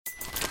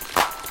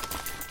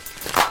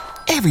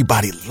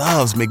Everybody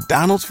loves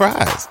McDonald's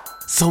fries.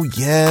 So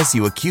yes,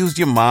 you accused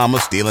your mom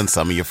of stealing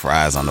some of your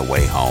fries on the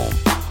way home.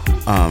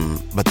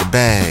 But the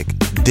bag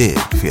did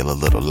feel a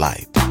little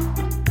light.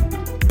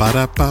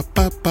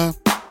 Ba-da-ba-ba-ba.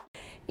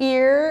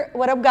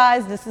 What up,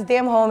 guys? This is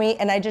Damn Homie,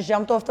 and I just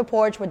jumped off the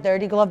porch with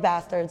Dirty Glove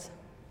Bastards.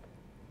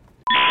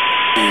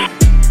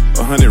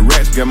 100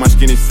 racks, got my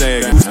skinny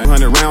sag.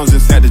 100 rounds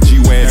inside the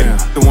G-Wagon.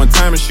 The one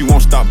time and she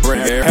won't stop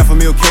bragging.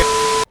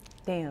 $500,000.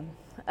 Damn.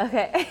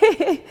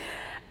 Okay.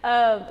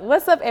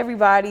 What's up,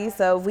 everybody?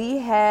 So we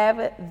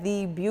have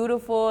the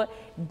beautiful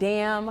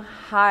Damn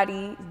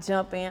Hottie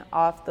jumping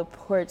off the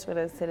porch with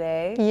us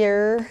today.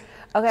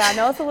 Okay, I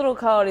know it's a little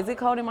cold. Is it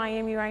cold in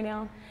Miami right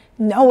now?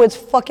 No, it's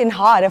fucking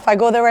hot. If I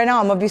go there right now,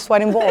 I'm gonna be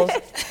sweating balls.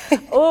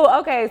 Oh,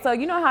 okay. So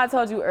you know how I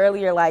told you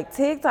earlier, like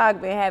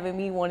TikTok been having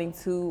me wanting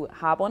to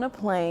hop on a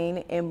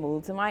plane and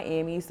move to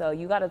Miami. So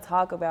you got to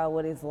talk about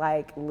what it's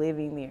like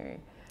living there.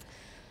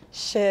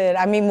 Shit,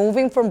 I mean,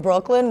 moving from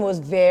Brooklyn was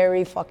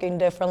very fucking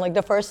different. Like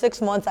the first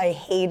 6 months, I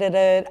hated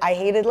it. I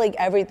hated like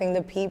everything.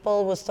 The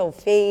people was so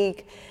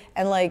fake.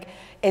 And like,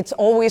 it's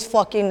always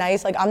fucking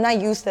nice. Like, I'm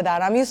not used to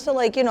that. I'm used to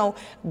like, you know,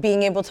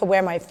 being able to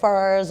wear my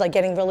furs, like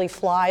getting really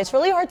fly. It's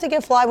really hard to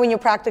get fly when you're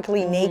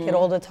practically naked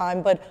all the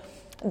time. But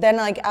then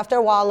like after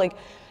a while, like,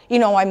 you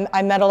know,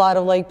 I met a lot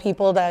of like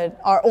people that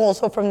are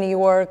also from New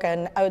York,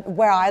 and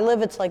where I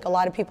live, it's like a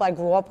lot of people I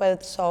grew up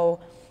with.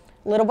 So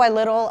little by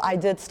little, I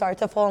did start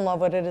to fall in love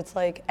with it. It's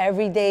like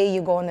every day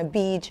you go on the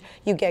beach,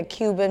 you get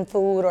Cuban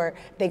food, or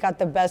they got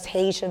the best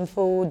Haitian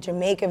food,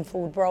 Jamaican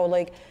food, bro.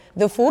 Like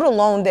the food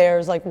alone there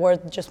is like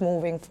worth just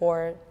moving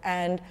for.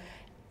 And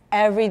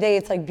every day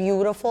it's like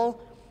beautiful.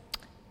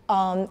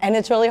 And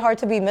it's really hard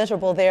to be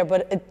miserable there,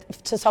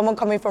 but to someone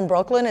coming from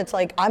Brooklyn, it's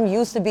like I'm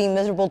used to being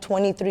miserable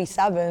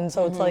 23/7.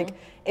 So it's like,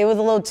 it was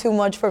a little too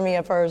much for me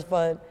at first,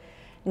 but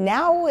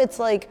now it's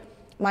like,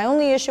 my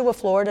only issue with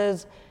Florida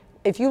is,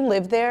 if you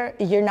live there,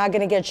 you're not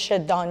gonna get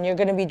shit done. You're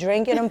gonna be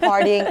drinking and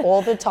partying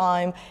all the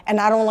time, and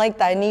I don't like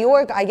that. In New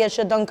York, I get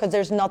shit done because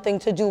there's nothing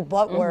to do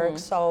but work.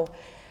 So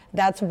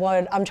that's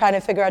what I'm trying to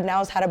figure out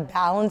now, is how to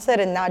balance it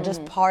and not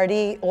just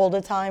party all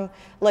the time.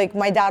 Like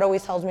my dad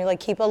always tells me,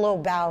 like, keep a little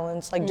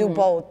balance, like do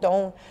both.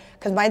 Don't,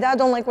 because my dad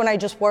don't like when I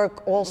just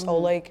work also.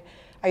 Like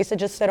I used to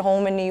just sit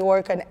home in New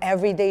York and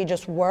every day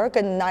just work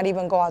and not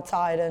even go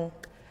outside, and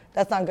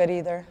that's not good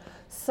either.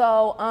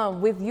 So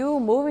with you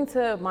moving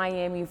to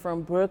Miami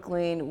from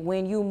Brooklyn,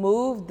 when you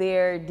moved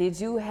there, did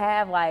you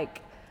have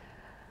like,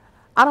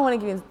 I don't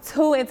want to get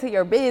too into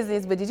your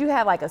business, but did you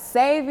have like a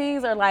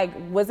savings, or like,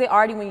 was it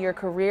already when your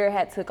career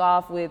had took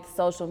off with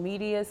social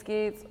media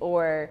skits,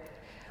 or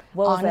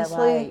what was that like?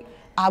 Honestly,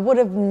 I would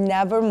have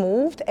never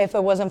moved if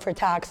it wasn't for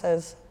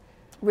taxes.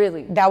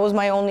 Really? That was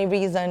my only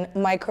reason.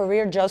 My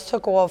career just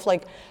took off.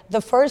 Like the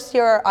first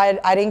year,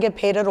 I didn't get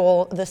paid at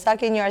all. The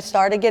second year, I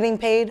started getting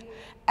paid,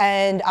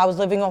 and I was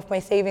living off my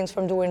savings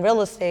from doing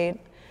real estate.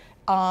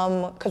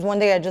 Because one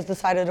day I just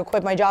decided to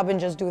quit my job and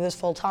just do this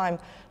full time.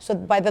 So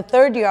by the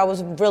third year, I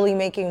was really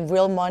making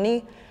real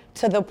money,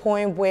 to the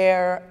point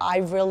where I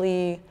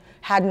really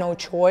had no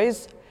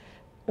choice.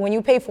 When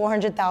you pay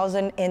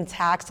 $400,000 in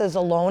taxes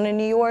alone in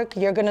New York,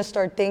 you're gonna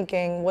start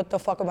thinking, what the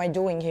fuck am I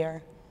doing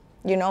here?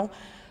 You know?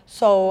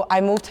 So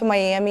I moved to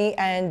Miami,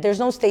 and there's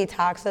no state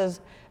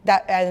taxes,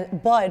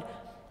 but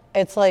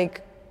it's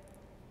like,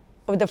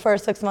 the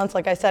first 6 months,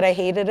 like I said, I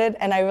hated it,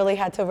 and I really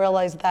had to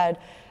realize that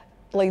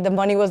like the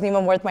money wasn't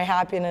even worth my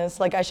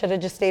happiness. Like I should have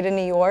just stayed in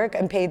New York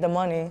and paid the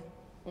money.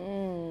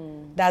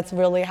 That's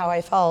really how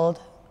I felt.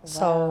 Wow.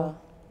 So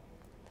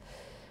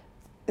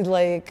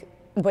like,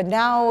 but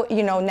now,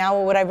 you know,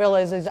 now what I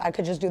realize is I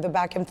could just do the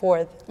back and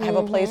forth. I have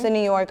a place in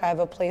New York, I have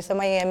a place in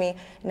Miami.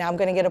 Now I'm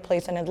gonna get a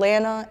place in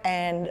Atlanta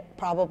and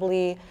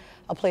probably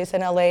a place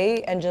in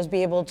LA, and just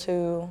be able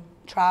to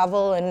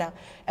travel. And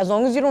as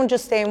long as you don't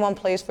just stay in one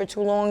place for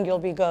too long, you'll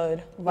be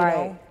good. Right.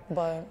 You know?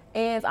 But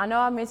and I know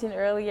I mentioned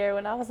earlier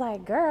when I was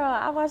like, girl,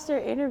 I watched your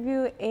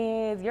interview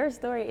and your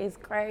story is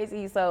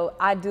crazy. So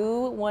I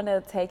do want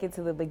to take it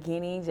to the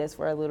beginning just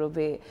for a little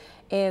bit.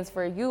 And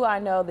for you, I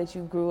know that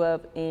you grew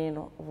up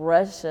in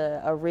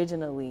Russia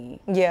originally.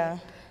 yeah.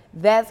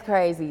 That's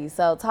crazy.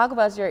 So talk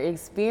about your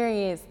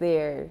experience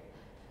there.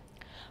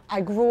 I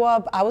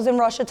was in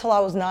Russia till I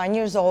was 9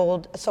 years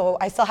old, so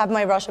I still have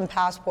my Russian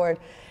passport.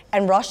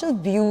 And Russia's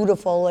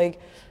beautiful. Like,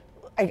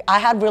 I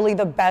had really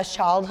the best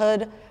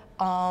childhood.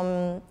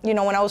 You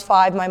know, when I was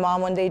 5, my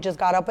mom one day just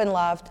got up and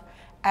left.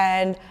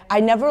 And I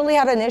never really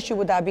had an issue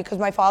with that, because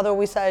my father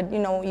always said, you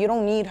know, you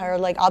don't need her.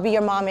 Like, I'll be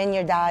your mom and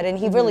your dad. And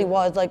he really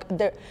was. Like,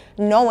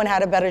 no one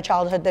had a better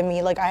childhood than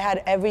me. Like, I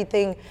had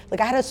everything.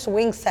 Like, I had a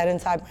swing set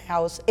inside my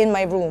house, in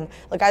my room.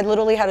 Like, I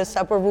literally had a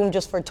separate room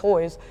just for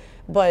toys.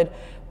 But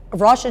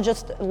Russia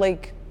just,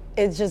 like,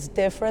 it's just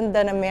different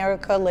than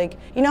America. Like,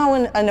 you know how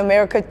in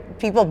America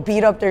people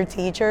beat up their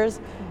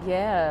teachers?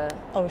 Yeah.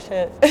 Oh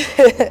shit.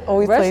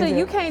 Always Russia,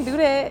 you can't do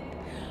that.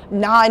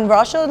 Nah, in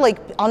Russia, like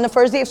on the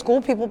first day of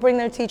school, people bring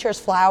their teachers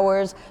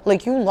flowers.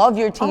 Like you love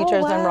your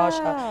teachers in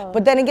Russia. wow.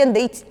 But then again,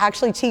 they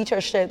actually teach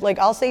us shit. Like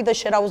I'll say the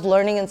shit I was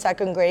learning in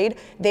 2nd grade,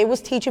 they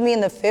was teaching me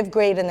in the 5th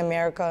grade in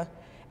America.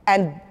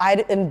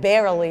 And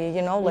barely,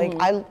 you know, like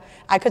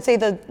I could say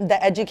the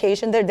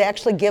education there, they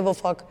actually give a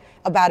fuck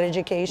about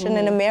education.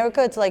 In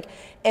America, it's like,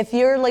 if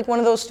you're like one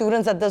of those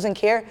students that doesn't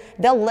care,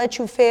 they'll let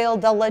you fail,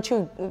 they'll let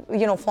you,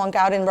 you know, flunk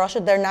out. In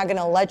Russia, they're not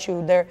gonna let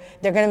you. They're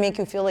gonna make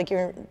you feel like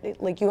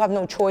you have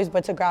no choice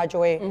but to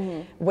graduate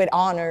with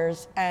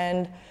honors.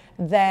 And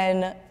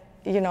then,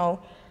 you know,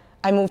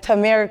 I moved to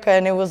America,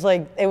 and it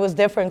was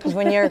different, because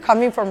when you're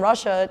coming from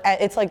Russia,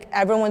 it's like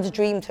everyone's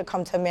dream to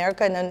come to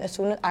America. And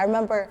then I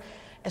remember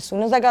as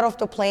soon as I got off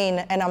the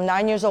plane, and I'm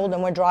 9 years old,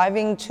 and we're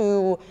driving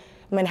to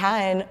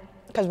Manhattan,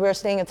 because we were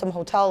staying at some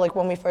hotel like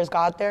when we first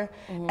got there,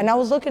 and I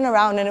was looking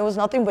around, and it was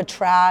nothing but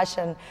trash,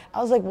 and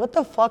I was like, what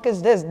the fuck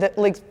is this?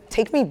 Like,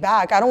 take me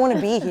back, I don't want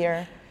to be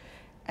here.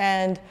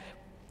 And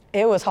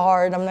it was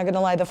hard, I'm not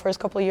gonna lie. The first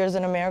couple of years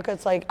in America,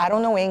 it's like, I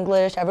don't know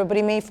English,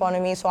 everybody made fun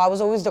of me, so I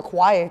was always the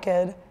quiet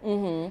kid,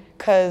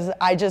 because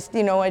I just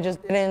didn't, I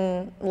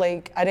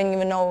didn't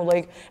even know,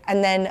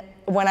 and then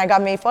when I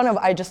got made fun of,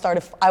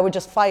 I would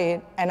just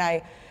fight, and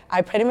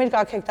I pretty much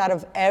got kicked out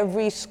of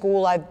every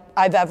school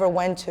I've ever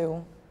went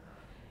to.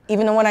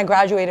 Even the one I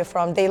graduated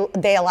from,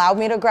 they allowed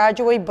me to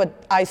graduate,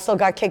 but I still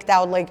got kicked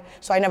out,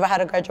 so I never had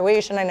a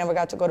graduation, I never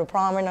got to go to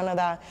prom or none of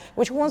that,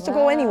 which who wants to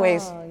go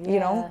anyways, you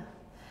know?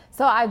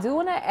 So I do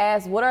want to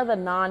ask, what are the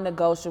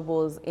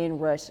non-negotiables in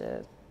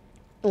Russia?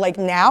 Like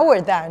now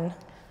or then?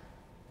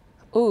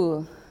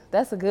 Ooh,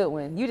 that's a good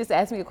one. You just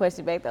asked me a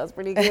question back, that was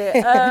pretty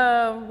good.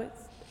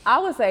 I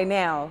would say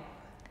now.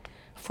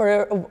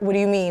 For, what do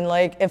you mean?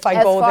 Like if I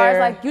as go far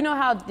there? As like, you know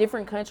how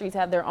different countries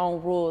have their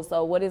own rules.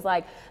 So what is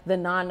like the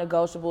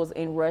non-negotiables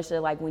in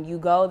Russia? Like when you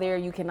go there,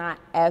 you cannot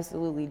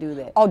absolutely do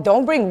that. Oh,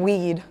 don't bring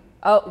weed.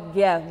 Oh,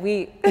 yeah,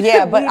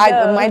 Yeah, but we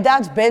my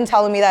dad's been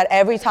telling me that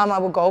every time I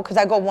would go, because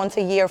I go once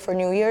a year for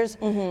New Year's.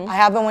 I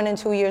haven't went in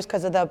 2 years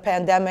because of the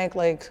pandemic,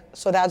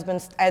 so that's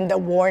been, and the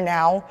war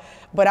now.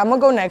 But I'm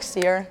gonna go next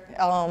year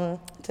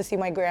to see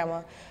my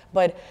grandma.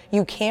 But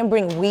you can't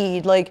bring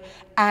weed,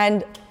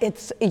 and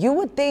you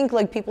would think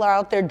people are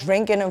out there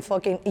drinking and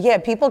fucking, yeah,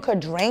 people could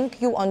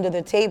drink you under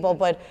the table,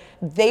 but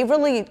they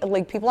really,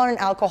 people aren't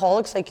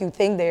alcoholics like you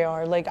think they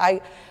are. I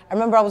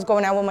remember I was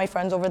going out with my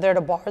friends over there to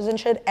bars and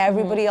shit,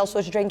 everybody else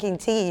was drinking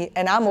tea,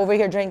 and I'm over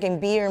here drinking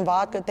beer and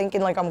vodka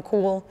thinking I'm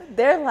cool.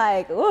 They're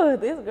like, ooh,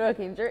 this girl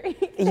can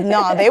drink.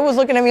 No, they was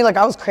looking at me like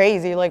I was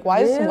crazy,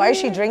 why is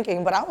she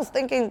drinking? But I was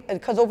thinking,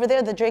 because over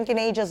there the drinking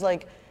age is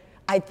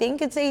I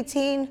think it's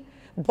 18,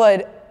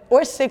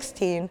 or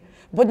 16,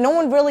 but no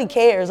one really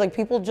cares.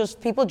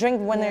 People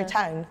drink when they're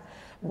 10.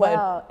 But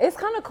wow, it's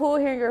kind of cool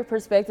hearing your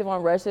perspective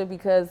on Russia,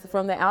 because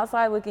from the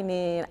outside looking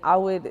in, I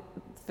would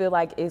feel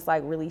like it's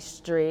really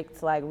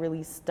strict,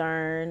 really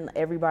stern.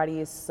 Everybody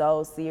is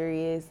so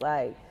serious.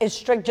 It's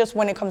strict just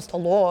when it comes to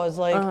laws.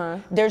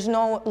 There's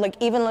no,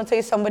 even let's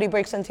say somebody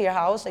breaks into your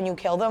house and you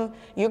kill them,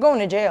 you're going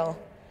to jail.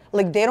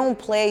 They don't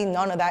play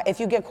none of that. If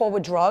you get caught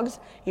with drugs,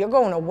 you're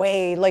going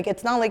away.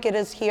 It's not like it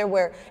is here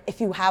where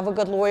if you have a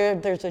good lawyer,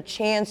 there's a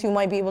chance you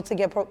might be able to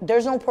get,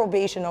 there's no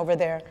probation over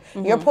there.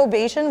 Your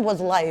probation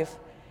was life.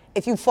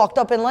 If you fucked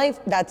up in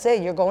life, that's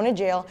it, you're going to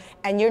jail,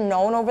 and you're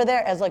known over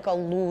there as a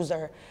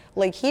loser.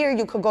 Here,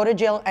 you could go to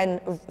jail and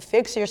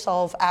fix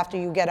yourself after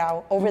you get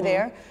out. Over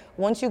there,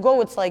 once you go,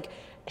 it's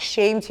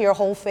shame to your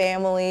whole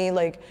family.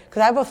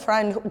 Because I have a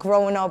friend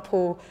growing up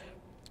who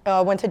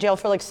went to jail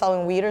for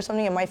selling weed or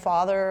something, and my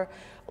father,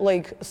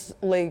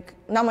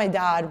 not my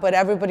dad, but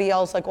everybody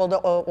else,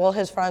 all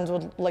his friends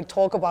would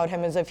talk about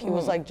him as if he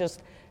was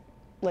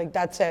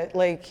that's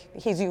it,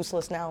 he's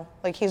useless now,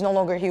 he's no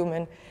longer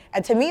human.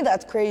 And to me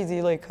that's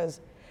crazy, because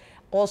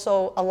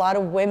also a lot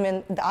of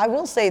women, I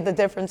will say the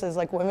difference is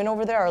women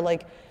over there are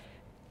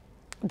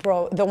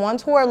bro, the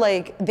ones who are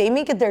they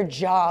make it their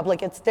job,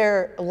 it's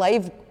their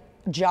life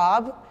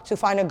job to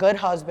find a good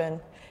husband.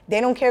 They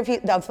don't care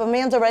if a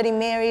man's already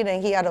married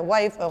and he had a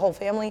wife, a whole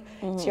family,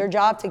 it's your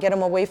job to get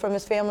him away from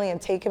his family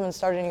and take him and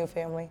start a new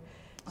family.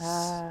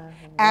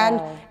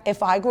 And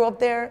if I grew up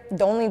there,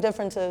 the only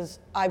difference is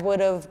I would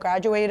have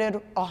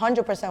graduated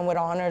 100% with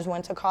honors,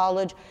 went to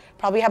college,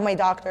 probably had my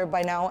doctorate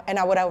by now, and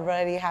I would have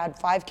already had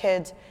 5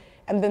 kids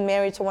and been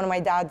married to one of my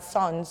dad's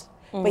sons.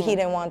 But he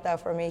didn't want that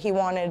for me. He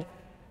wanted,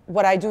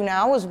 what I do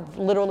now is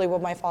literally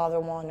what my father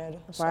wanted.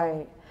 So.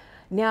 Right.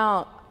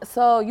 Now,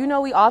 so,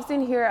 we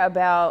often hear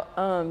about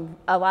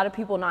a lot of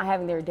people not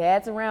having their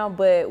dads around,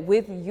 but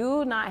with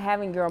you not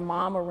having your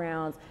mom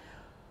around,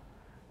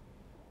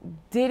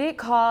 did it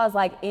cause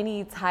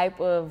any type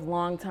of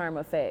long-term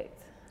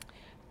effect?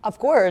 Of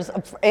course,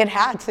 it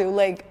had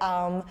to.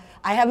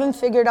 I haven't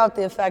figured out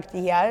the effect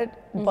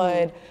yet,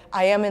 but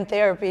I am in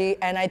therapy,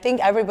 and I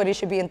think everybody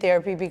should be in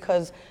therapy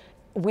because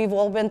we've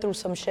all been through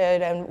some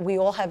shit, and we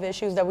all have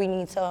issues that we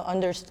need to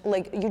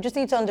understand. You just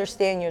need to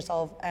understand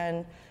yourself,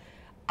 and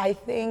I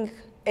think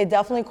it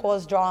definitely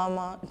caused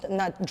trauma,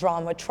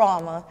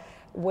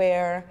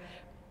 where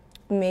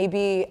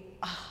maybe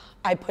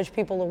I push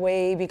people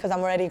away because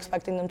I'm already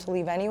expecting them to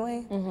leave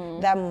anyway.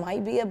 That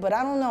might be it, but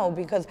I don't know,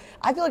 because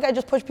I feel like I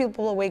just push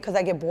people away because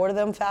I get bored of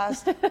them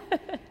fast.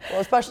 Well,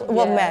 especially,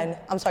 well, men.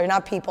 I'm sorry,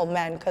 not people,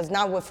 men, because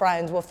not with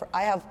friends.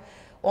 I have,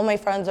 all my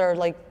friends are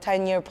like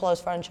 10-year plus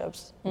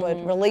friendships,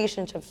 but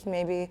relationships,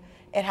 maybe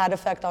it had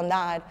effect on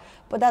that.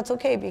 But that's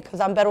okay, because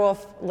I'm better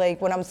off, like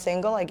when I'm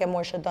single, I get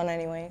more shit done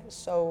anyway.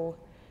 So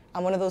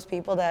I'm one of those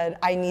people that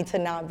I need to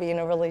not be in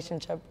a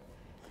relationship.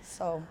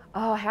 So.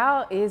 Oh,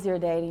 how is your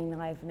dating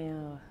life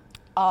now?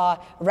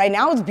 Right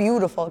now it's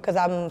beautiful because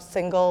I'm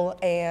single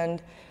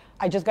and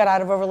I just got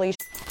out of a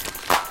relationship.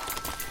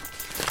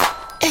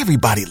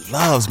 Everybody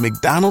loves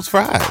McDonald's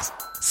fries.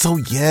 So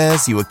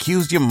yes, you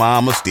accused your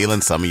mom of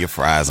stealing some of your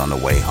fries on the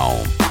way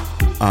home.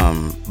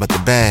 But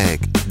the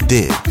bag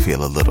did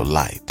feel a little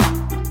light.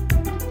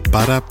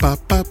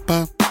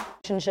 Ba-da-ba-ba-ba.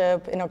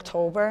 Relationship in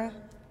October,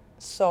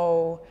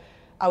 so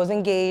I was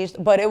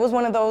engaged, but it was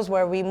one of those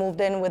where we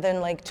moved in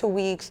within like 2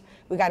 weeks.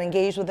 We got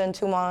engaged within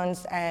 2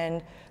 months, and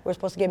we were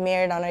supposed to get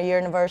married on our year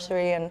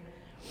anniversary. And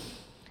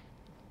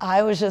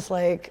I was just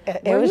like,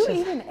 Were you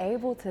even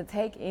able to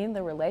take in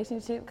the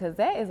relationship? Because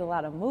that is a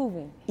lot of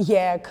moving.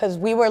 Yeah, because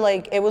we were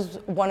like, it was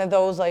one of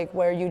those like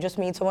where you just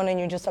meet someone and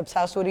you're just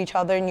obsessed with each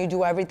other and you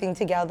do everything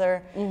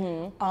together.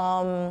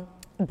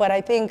 But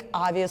I think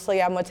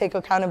obviously I'm gonna take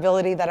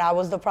accountability that I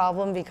was the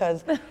problem,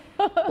 because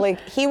like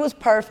he was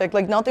perfect,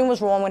 like nothing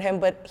was wrong with him,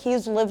 but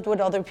he's lived with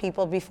other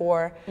people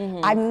before.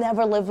 I've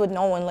never lived with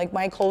no one. Like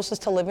my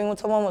closest to living with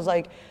someone was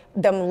like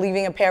them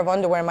leaving a pair of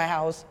underwear in my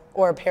house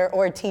or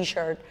a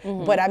t-shirt.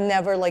 But I've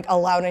never like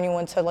allowed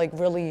anyone to like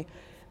really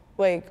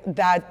like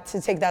that,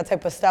 to take that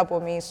type of step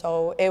with me.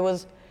 So it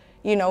was,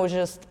 you know,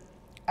 just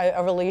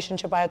a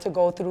relationship I had to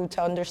go through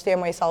to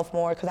understand myself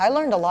more, because I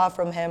learned a lot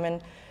from him.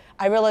 And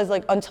I realized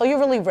like until you're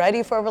really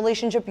ready for a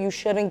relationship, you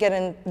shouldn't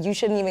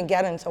even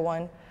get into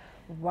one.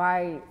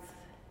 Right.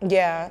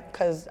 Yeah,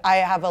 because I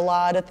have a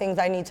lot of things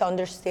I need to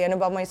understand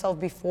about myself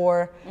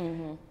before,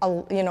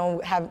 you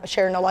know,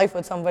 sharing a life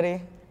with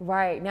somebody.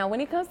 Right. Now, when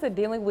it comes to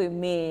dealing with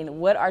men,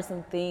 what are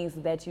some things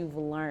that you've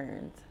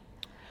learned?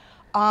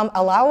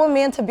 Allow a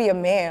man to be a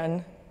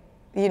man.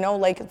 You know,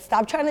 like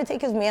stop trying to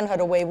take his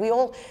manhood away.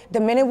 The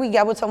minute we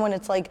get with someone,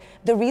 it's like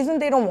the reason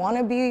they don't want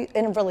to be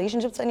in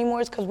relationships anymore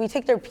is because we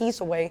take their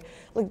peace away.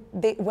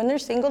 Like when they're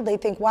single, they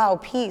think, wow,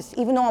 peace.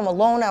 Even though I'm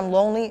alone, I'm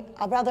lonely,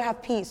 I'd rather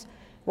have peace.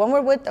 When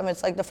we're with them,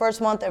 it's like the first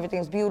month,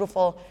 everything's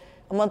beautiful.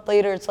 A month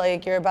later, it's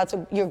like you're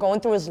going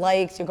through his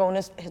likes, you're going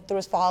through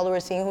his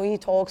followers, seeing who he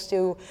talks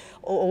to.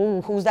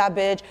 Oh, who's that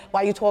bitch?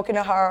 Why are you talking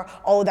to her?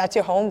 Oh, that's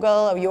your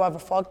homegirl? Have you ever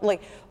fucked?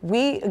 Like,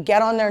 we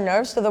get on their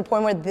nerves to the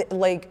point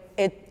where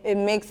it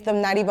makes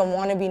them not even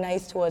want to be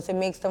nice to us. It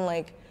makes them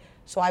like,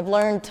 so I've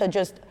learned to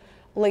just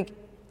like,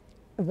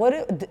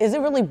 is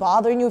it really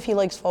bothering you if he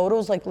likes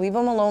photos? Like, leave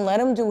him alone, let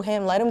him do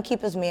him, let him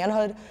keep his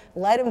manhood,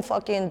 let him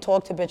fucking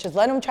talk to bitches,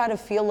 let him try to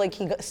feel like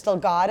he still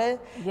got it.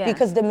 Yeah.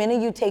 Because the minute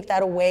you take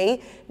that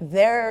away,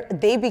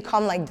 they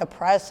become like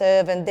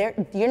depressive, and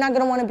you're not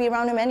gonna wanna be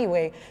around him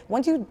anyway.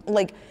 Once you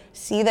like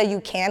see that you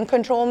can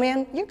control a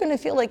man, you're gonna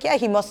feel like, yeah,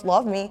 he must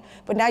love me,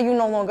 but now you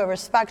no longer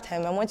respect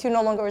him. And once you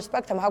no longer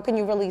respect him, how can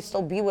you really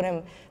still be with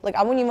him? Like,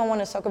 I wouldn't even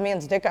wanna suck a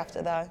man's dick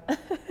after that.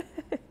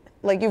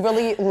 Like, you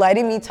really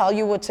letting me tell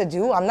you what to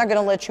do? I'm not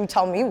gonna let you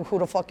tell me who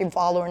to fucking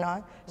follow or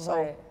not. So.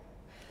 Right.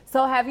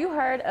 So have you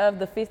heard of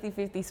the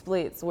 50-50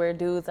 splits where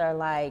dudes are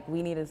like,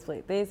 we need to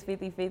split this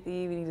 50-50,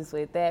 we need to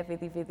split that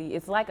 50-50?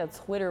 It's like a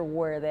Twitter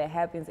war that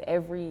happens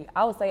every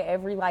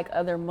like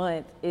other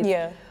month.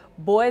 It's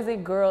boys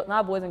and girls,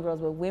 not boys and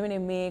girls, but women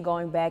and men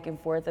going back and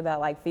forth about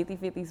like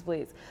 50-50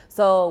 splits.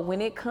 So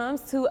when it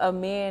comes to a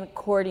man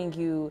courting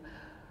you,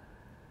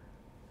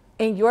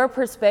 in your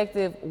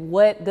perspective,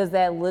 what does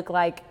that look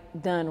like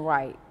done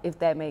right, if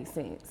that makes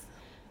sense?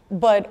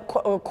 But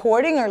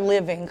courting or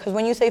living? Because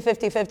when you say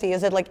 50-50,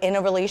 is it like in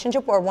a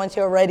relationship or once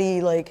you're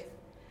already like,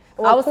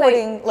 I was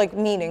courting, like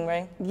meeting,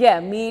 right? Yeah,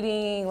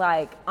 meeting,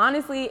 like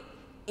honestly,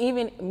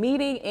 even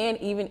meeting and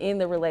even in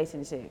the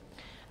relationship.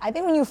 I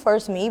think when you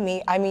first meet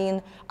me, I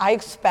mean, I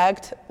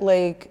expect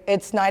like,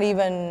 it's not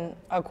even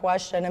a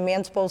question. A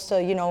man's supposed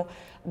to, you know,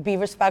 be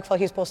respectful.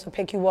 He's supposed to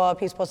pick you up.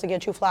 He's supposed to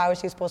get you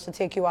flowers. He's supposed to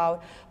take you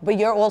out. But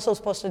you're also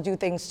supposed to do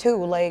things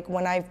too. Like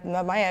when I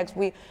met my ex,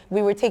 we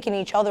were taking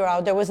each other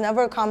out. There was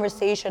never a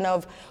conversation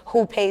of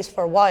who pays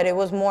for what. It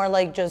was more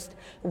like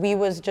we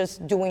was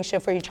just doing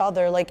shit for each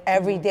other. Like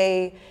every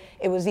day,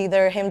 it was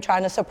either him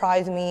trying to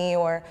surprise me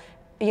or,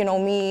 you know,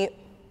 me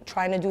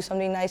trying to do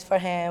something nice for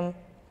him.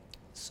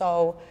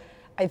 So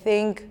I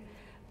think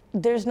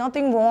there's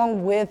nothing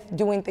wrong with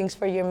doing things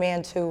for your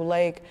man too.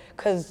 Like,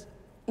 cause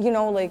you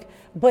know, like,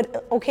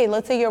 but okay,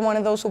 let's say you're one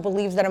of those who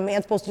believes that a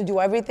man's supposed to do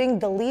everything.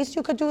 The least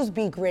you could do is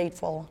be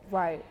grateful.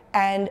 Right.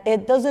 And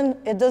it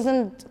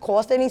doesn't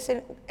cost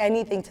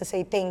anything to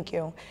say thank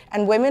you.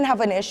 And women have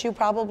an issue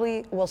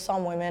probably, well,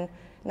 some women,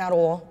 not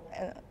all,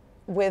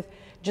 with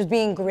just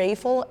being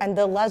grateful. And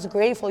the less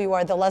grateful you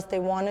are, the less they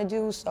want to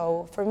do.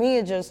 So for me,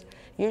 it just,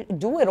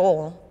 do it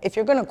all. If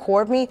you're gonna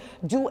court me,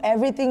 do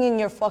everything in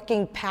your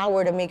fucking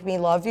power to make me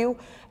love you.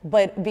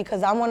 But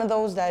because I'm one of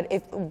those that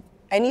if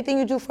anything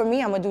you do for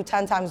me, I'm gonna do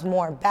 10 times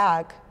more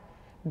back.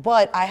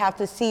 But I have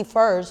to see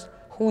first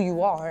who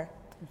you are.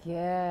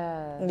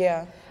 Yeah.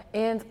 Yeah.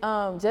 And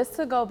just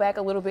to go back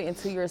a little bit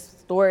into your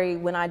story,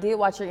 when I did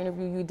watch your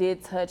interview, you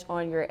did touch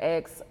on your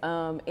ex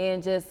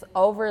and just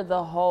over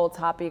the whole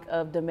topic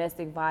of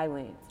domestic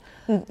violence.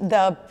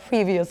 The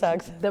previous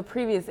ex. The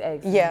previous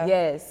ex. Yeah.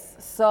 Yes.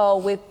 So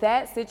with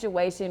that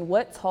situation,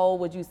 what toll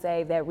would you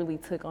say that really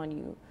took on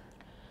you?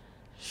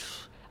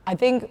 I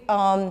think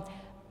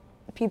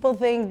people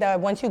think that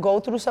once you go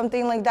through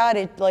something like that,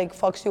 it like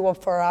fucks you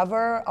up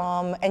forever,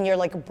 and you're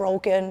like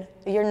broken.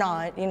 You're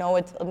not. You know,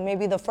 it's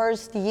maybe the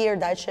first year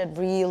that shit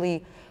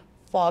really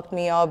fucked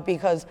me up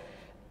because,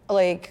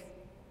 like,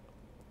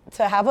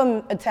 to have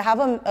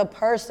a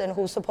person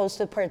who's supposed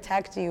to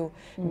protect you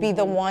be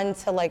the one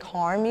to like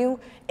harm you,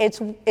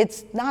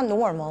 it's not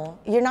normal.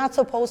 You're not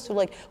supposed to,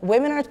 like,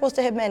 women aren't supposed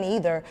to hit men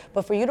either,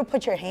 but for you to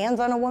put your hands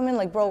on a woman,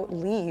 like, bro,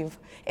 leave.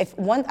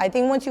 I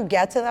think once you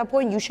get to that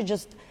point, you should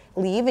just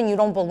leave and you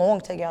don't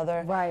belong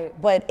together. Right.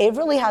 But it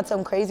really had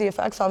some crazy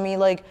effects on me.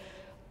 Like,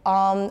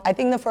 I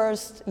think the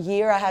first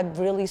year I had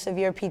really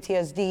severe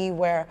PTSD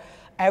where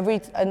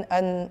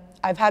and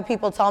I've had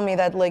people tell me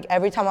that, like,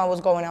 every time I was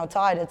going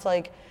outside, it's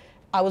like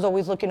I was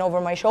always looking over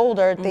my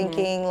shoulder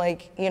thinking,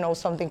 like, you know,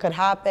 something could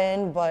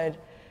happen. But,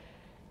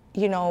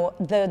 you know,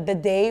 the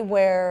day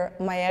where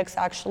my ex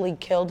actually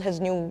killed his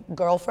new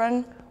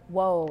girlfriend.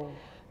 Whoa.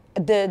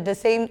 The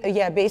same,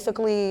 yeah,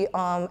 basically,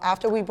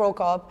 after we broke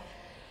up,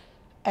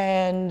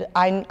 and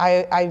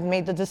I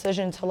made the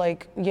decision to,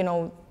 like, you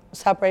know,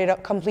 separate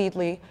up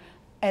completely.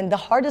 And the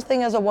hardest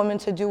thing as a woman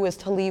to do is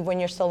to leave when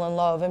you're still in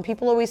love. And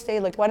people always say,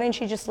 like, why didn't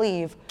she just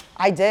leave?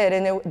 I did,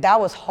 and that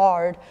was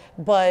hard,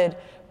 but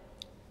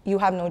you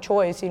have no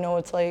choice, you know.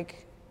 It's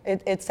like,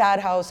 it's sad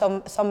how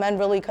some men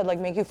really could, like,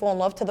 make you fall in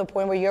love to the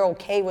point where you're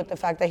okay with the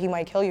fact that he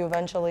might kill you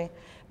eventually.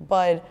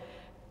 But,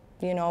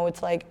 you know,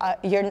 it's like,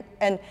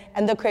 and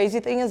the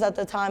crazy thing is, at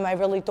the time, I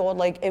really thought,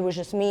 like, it was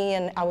just me,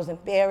 and I was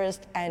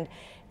embarrassed. And,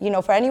 you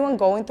know, for anyone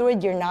going through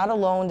it, you're not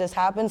alone. This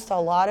happens to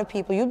a lot of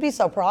people. You'd be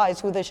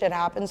surprised who this shit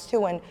happens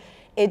to. And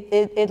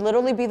it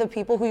literally be the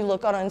people who you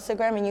look on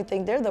Instagram and you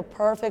think they're the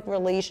perfect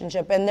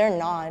relationship, and they're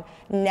not.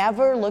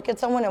 Never look at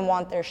someone and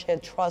want their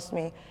shit, trust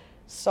me.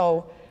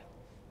 So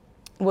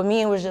with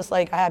me, it was just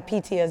like I had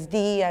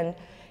PTSD, and,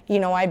 you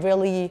know,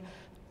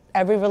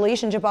 every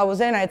relationship I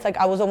was in, it's like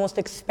I was almost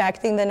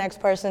expecting the next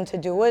person to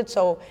do it.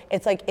 So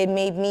it's like it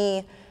made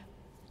me,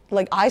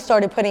 like, I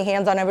started putting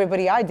hands on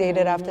everybody I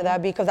dated after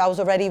that because I was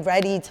already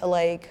ready to,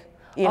 like,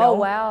 you know. Oh,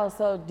 wow.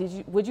 So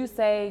would you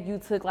say you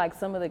took, like,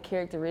 some of the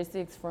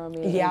characteristics from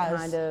it Yes. and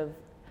kind of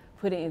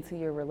put it into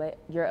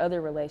your other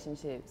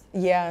relationships?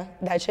 Yeah,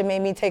 that shit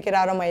made me take it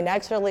out on my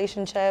next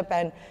relationship.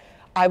 And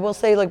I will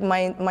say, like,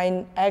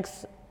 my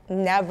ex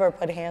never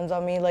put hands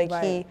on me. Like,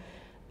 Right.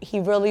 he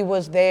really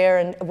was there,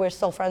 and we're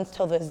still friends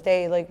till this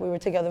day. Like, we were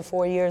together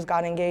 4 years,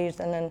 got engaged,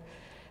 and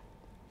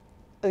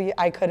then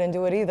I couldn't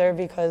do it either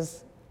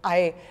because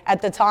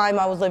at the time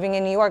I was living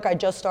in New York. I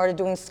just started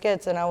doing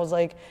skits, and I was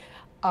like,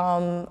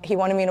 he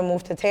wanted me to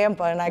move to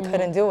Tampa, and I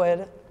couldn't do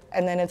it.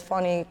 And then it's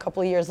funny, a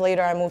couple of years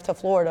later, I moved to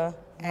Florida,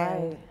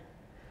 and Right.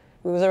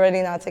 we was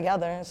already not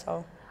together,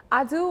 so.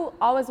 I do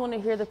always want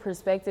to hear the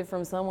perspective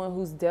from someone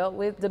who's dealt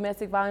with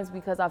domestic violence,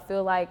 because I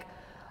feel like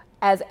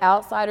as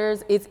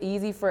outsiders, it's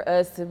easy for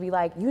us to be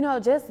like, you know,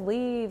 just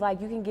leave.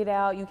 Like, you can get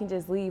out, you can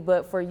just leave.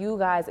 But for you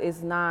guys,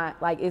 it's not.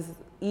 Like, it's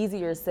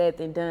easier said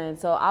than done.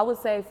 So I would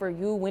say for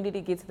you, when did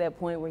it get to that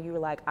point where you were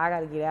like, I got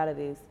to get out of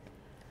this?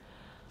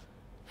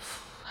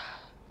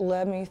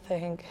 Let me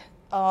think.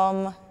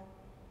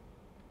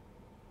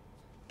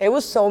 It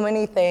was so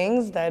many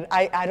things that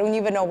I don't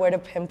even know where to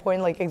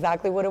pinpoint, like,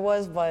 exactly what it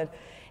was, but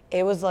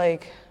it was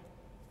like,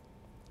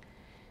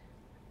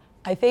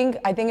 I think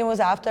it was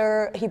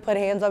after he put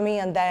hands on me,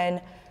 and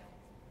then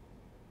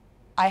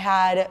I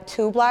had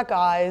 2 black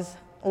eyes.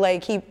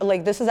 Like,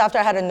 this is after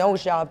I had a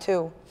nose job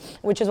too,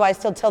 which is why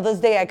still till this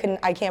day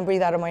I can't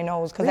breathe out of my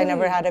nose because I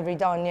never had it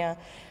redone. Yeah,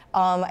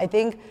 I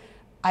think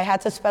I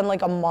had to spend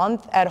like a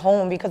month at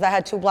home because I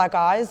had 2 black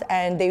eyes,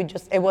 and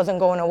it wasn't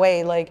going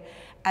away. Like,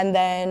 and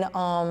then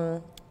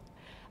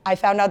I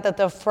found out that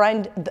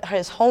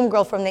his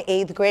homegirl from the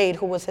 8th grade,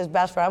 who was his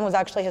best friend, was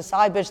actually his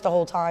side bitch the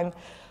whole time,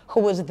 who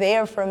was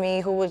there for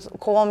me, who was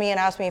calling me and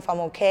asked me if I'm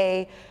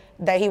okay,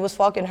 that he was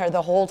fucking her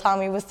the whole time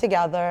we was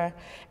together.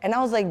 And I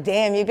was like,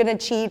 damn, you're gonna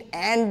cheat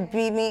and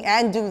beat me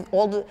and do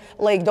all the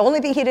only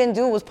thing he didn't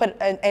do was put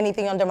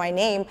anything under my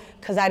name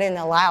because I didn't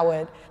allow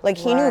it. Like,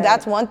 he knew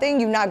that's one thing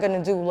you're not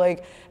gonna do.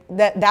 Like,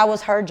 that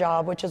was her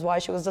job, which is why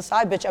she was the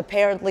side bitch.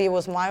 Apparently it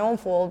was my own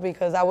fault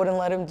because I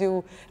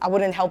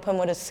wouldn't help him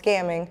with his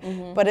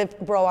scamming.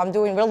 But bro, I'm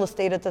doing real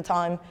estate at the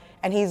time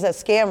and he's a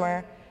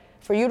scammer.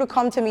 For you to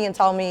come to me and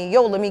tell me,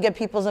 yo, let me get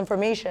people's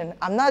information,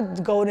 I'm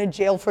not going to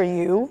jail for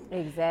you.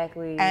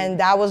 Exactly. And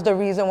that was the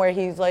reason where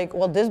he's like,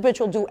 well, this bitch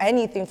will do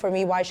anything for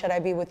me. Why should I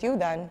be with you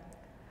then? Wow.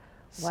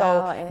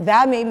 So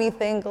that made me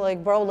think,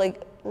 like, bro,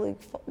 like,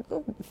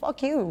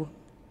 fuck you.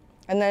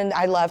 And then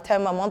I left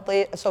him a month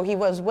later, so he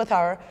was with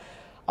her.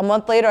 A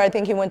month later, I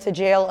think he went to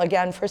jail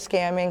again for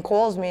scamming,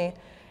 calls me,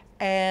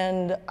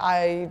 and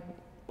I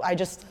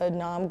just said,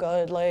 no, I'm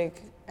good,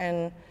 like,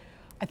 and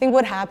I think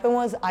what happened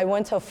was I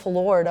went to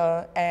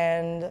Florida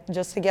and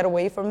just to get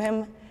away from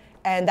him,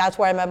 and that's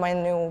where I met my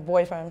new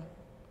boyfriend.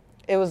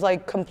 It was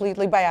like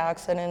completely by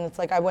accident. It's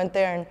like I went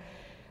there and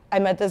I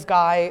met this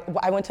guy.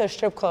 I went to a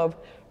strip club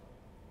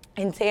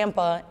in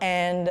Tampa,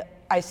 and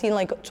I seen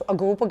like a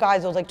group of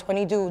guys, it was like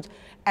 20 dudes,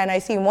 and I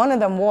seen one of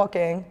them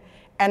walking,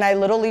 and I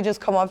literally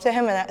just come up to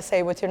him and I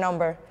say, what's your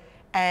number?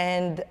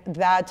 And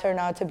that turned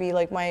out to be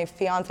like my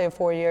fiance of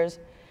 4 years,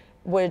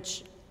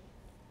 which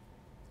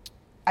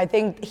I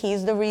think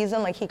he's the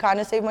reason, like he kind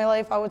of saved my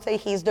life, I would say.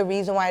 He's the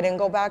reason why I didn't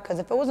go back, because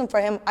if it wasn't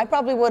for him, I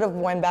probably would have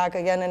went back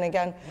again and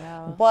again.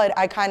 Wow. But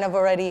I kind of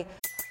already.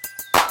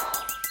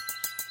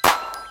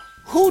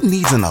 Who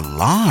needs an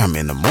alarm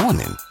in the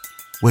morning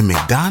when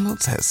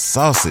McDonald's has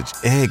sausage,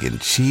 egg, and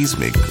cheese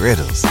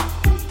McGriddles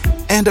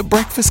and a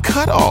breakfast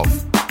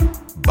cutoff?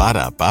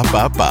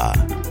 Ba-da-ba-ba-ba.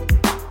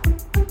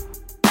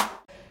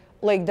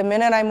 Like the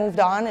minute I moved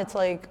on, it's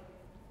like,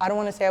 I don't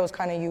want to say I was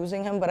kind of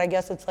using him, but I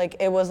guess it's like,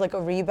 it was like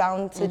a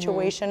rebound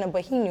situation,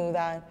 but he knew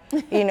that,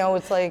 you know,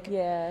 it's like,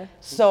 Yeah.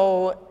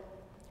 So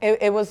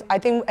it was, I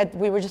think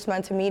we were just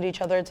meant to meet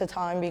each other at the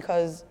time,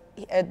 because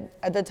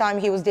at the time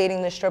he was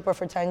dating this stripper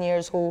for 10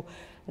 years who,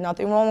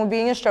 nothing wrong with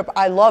being a stripper.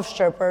 I love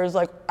strippers,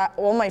 like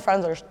all my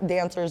friends are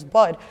dancers,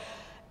 but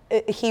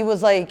she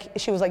was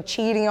like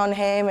cheating on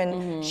him,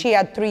 and she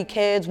had 3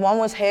 kids. One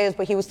was his,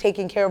 but he was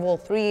taking care of all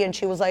 3, and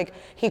she was like,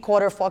 he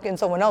caught her fucking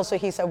someone else. So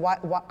he said, why,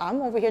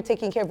 I'm over here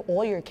taking care of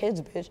all your kids,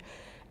 bitch.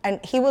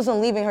 And he wasn't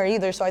leaving her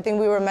either. So I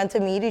think we were meant to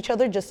meet each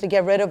other just to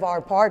get rid of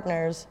our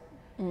partners.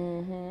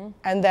 And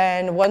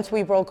then once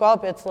we broke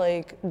up, it's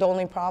like, the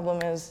only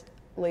problem is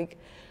like,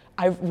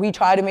 we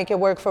tried to make it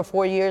work for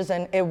 4 years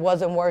and it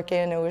wasn't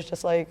working. It was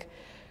just like,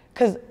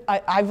 because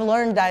I've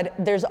learned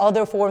that there's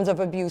other forms of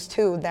abuse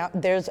too.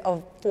 There's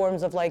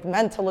forms of like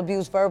mental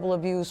abuse, verbal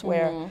abuse,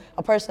 where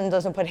a person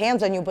doesn't put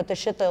hands on you, but the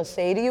shit they'll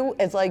say to you,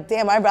 it's like,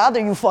 damn, I'd rather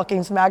you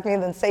fucking smack me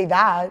than say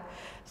that.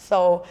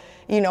 So,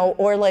 you know,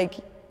 or like,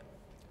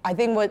 I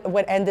think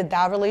what ended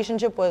that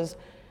relationship was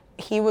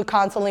he would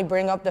constantly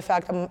bring up the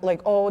fact, I'm like,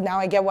 oh, now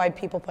I get why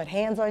people put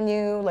hands on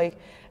you. Like,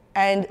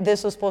 and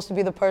this was supposed to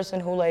be the person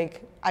who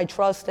like I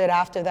trusted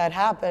after that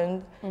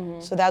happened.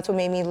 So that's what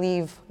made me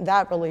leave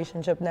that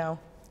relationship now,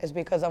 is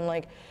because I'm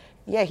like,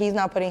 yeah, he's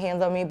not putting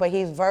hands on me, but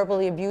he's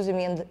verbally abusing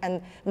me.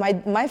 And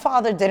my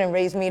father didn't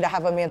raise me to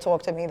have a man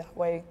talk to me that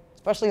way,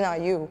 especially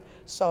not you.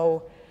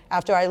 So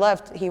after I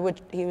left, he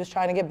was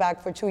trying to get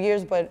back for 2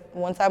 years, but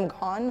once I'm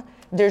gone,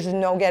 there's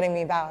no getting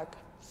me back,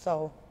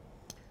 so.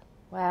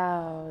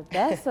 Wow,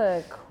 that's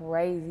a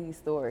crazy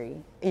story.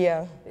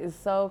 Yeah. It's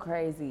so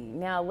crazy.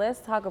 Now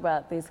let's talk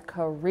about this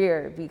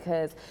career,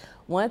 because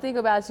one thing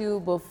about you,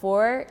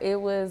 before it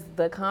was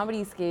the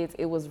comedy skits,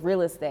 it was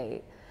real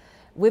estate.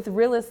 With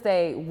real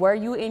estate, were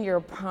you in your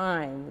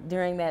prime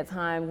during that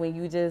time when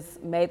you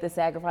just made the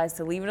sacrifice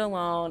to leave it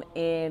alone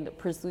and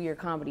pursue your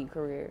comedy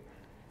career?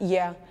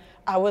 Yeah.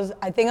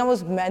 I think I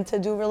was meant to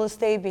do real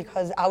estate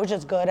because I was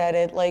just good at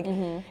it. Like,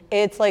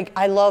 it's like,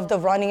 I love the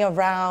running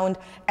around,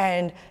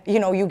 and you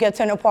know, you get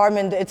to an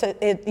apartment, it's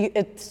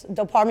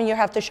the apartment you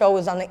have to show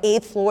is on the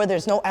 8th floor,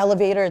 there's no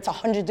elevator, it's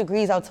 100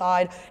 degrees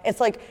outside. It's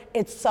like,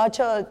 it's such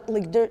a,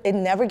 like, it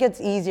never gets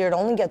easier, it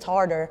only gets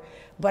harder.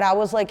 But I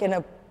was like in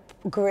a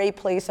great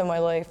place in my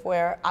life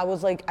where I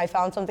was like, I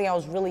found something I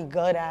was really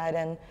good at,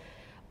 and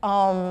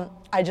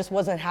I just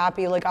wasn't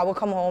happy. Like, I would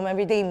come home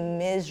every day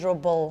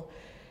miserable.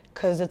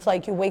 Because it's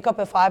like you wake up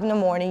at 5 in the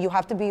morning, you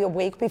have to be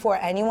awake before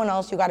anyone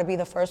else, you gotta be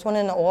the first one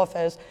in the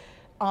office.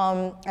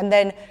 And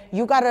then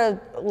you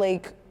gotta,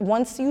 like,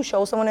 once you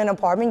show someone an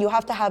apartment, you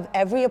have to have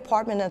every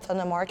apartment that's on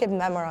the market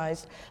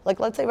memorized.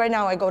 Like, let's say right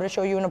now I go to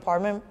show you an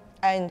apartment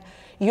and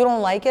you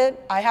don't like it,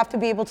 I have to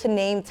be able to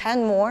name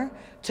 10 more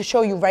to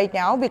show you right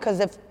now, because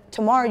if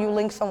tomorrow you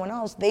link someone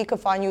else, they could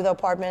find you the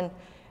apartment.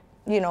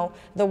 You know,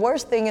 the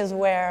worst thing is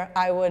where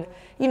I would,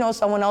 you know,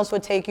 someone else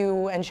would take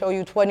you and show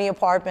you 20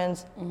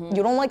 apartments.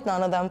 You don't like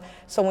none of them.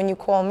 So when you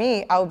call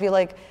me, I would be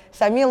like,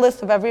 send me a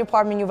list of every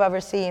apartment you've ever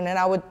seen. And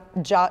I would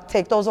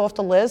take those off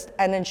the list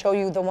and then show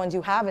you the ones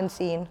you haven't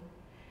seen.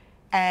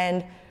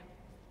 And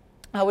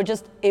I would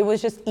just, it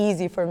was just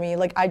easy for me.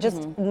 Like, I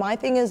just, my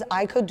thing is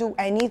I could do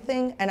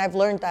anything, and I've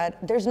learned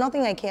that there's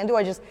nothing I can do.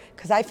 I just,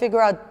 because I figure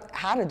out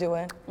how to do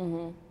it.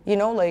 You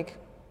know, like,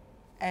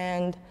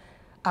 and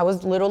I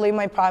was literally in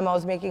my prime, I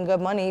was making good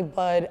money,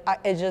 but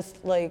it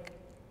just like,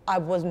 I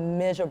was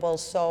miserable.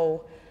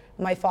 So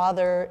my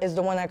father is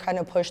the one that kind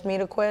of pushed me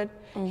to quit.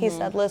 He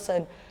said,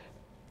 listen,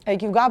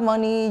 like, you got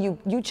money, you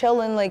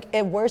chillin', like,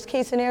 at worst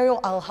case scenario,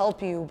 I'll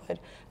help you. But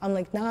I'm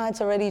like, nah,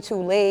 it's already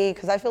too late.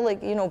 Cause I feel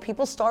like, you know,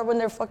 people start when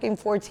they're fucking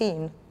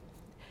 14.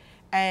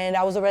 And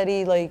I was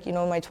already like, you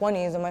know, in my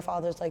 20s, and my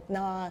father's like,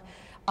 nah,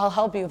 I'll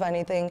help you if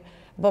anything.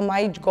 But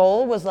my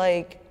goal was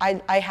like,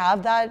 I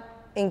have that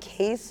in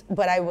case,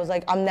 but I was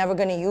like, I'm never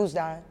gonna use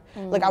that.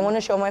 Like I want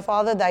to show my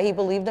father that he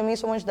believed in me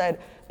so much that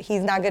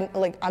he's not gonna,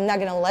 like, I'm not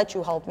gonna let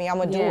you help me, I'm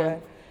gonna do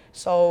it.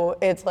 So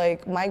it's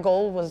like, my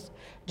goal was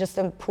just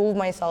to prove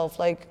myself,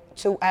 like,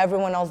 to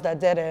everyone else that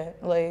did it,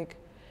 like,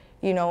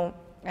 you know.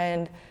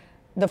 And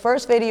the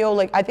first video,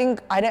 like, I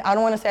think, I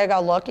don't want to say I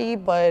got lucky,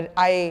 but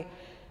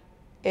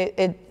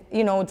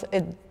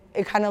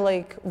it kind of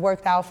like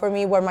worked out for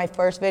me where my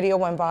first video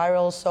went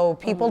viral. So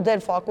people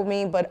did fuck with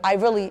me, but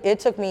it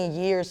took me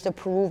years to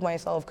prove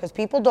myself, because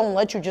people don't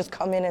let you just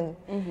come in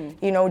and,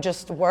 you know,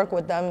 just work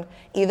with them.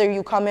 Either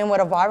you come in with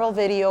a viral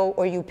video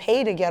or you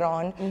pay to get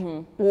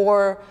on,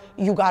 or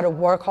you gotta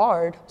work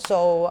hard.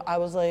 So I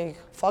was like,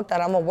 fuck that,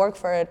 I'm gonna work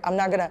for it.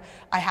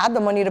 I had the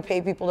money to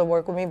pay people to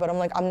work with me, but I'm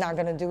like, I'm not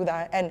gonna do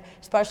that. And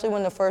especially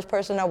when the first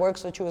person that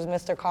works with you is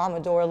Mr.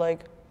 Commodore,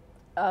 like,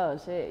 oh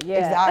shit, yeah.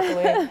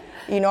 Exactly.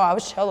 You know, I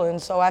was chilling.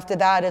 So after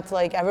that, it's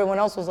like everyone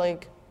else was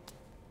like,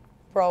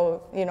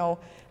 bro, you know,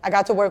 I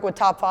got to work with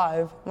Top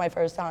 5 my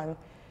first time.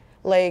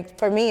 Like,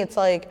 for me, it's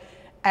like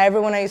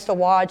everyone I used to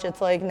watch, it's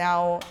like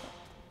now,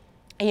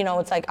 you know,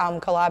 it's like I'm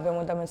collabing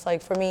with them. It's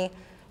like, for me,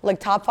 like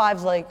Top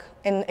 5's like,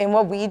 in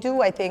what we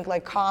do, I think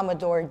like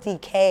Commodore,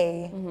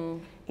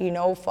 DK, you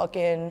know,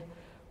 fucking,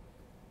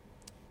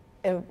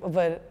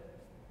 but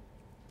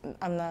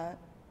I'm not,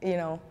 you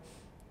know,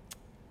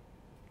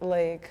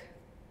 like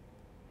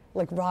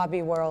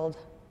Robbie World,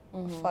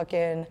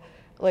 fucking,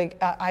 like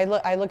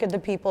I look at the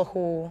people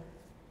who,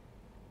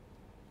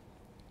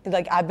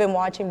 like, I've been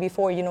watching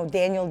before, you know,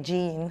 Daniel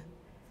Jean,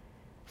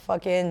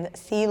 fucking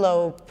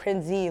CeeLo,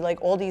 Prince Z,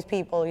 like all these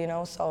people, you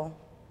know, so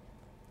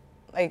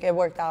like it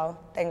worked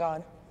out, thank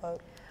God.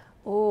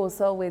 Oh,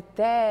 so with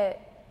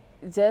that,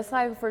 just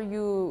like for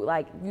you,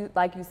 like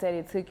you said,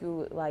 it took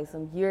you like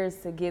some years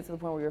to get to the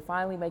point where you're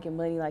finally making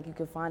money, like you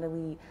could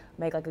finally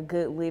make like a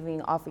good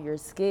living off of your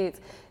skits.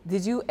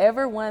 Did you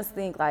ever once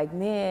think like,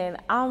 man,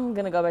 I'm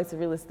gonna go back to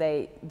real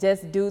estate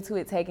just due to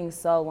it taking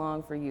so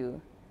long for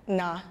you?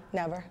 Nah,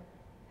 never.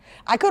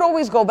 I could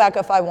always go back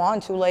if I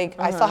want to, like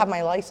I still have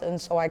my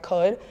license, so I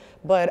could,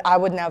 but I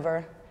would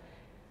never.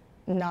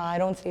 Nah, I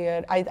don't see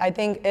it. I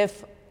think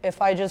if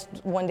I just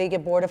one day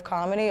get bored of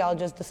comedy, I'll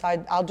just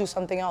decide I'll do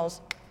something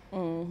else.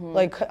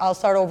 Like, I'll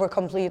start over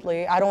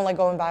completely. I don't like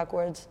going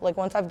backwards. Like,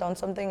 once I've done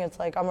something, it's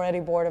like I'm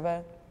already bored of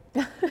it.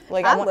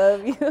 Like, I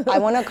love you. I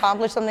want to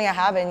accomplish something I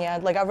haven't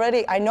yet. Like,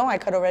 I know I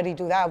could already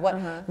do that.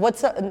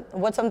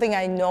 What's something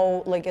I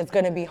know, like, it's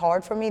gonna be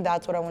hard for me?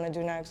 That's what I want to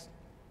do next.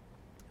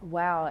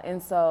 Wow.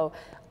 And so,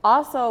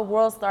 also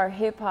World Star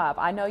Hip Hop.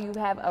 I know you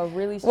have a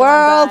really strong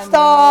World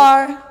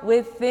Star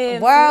with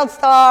them. World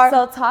Star.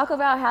 So talk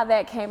about how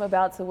that came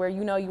about to where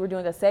you know you were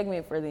doing a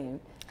segment for them.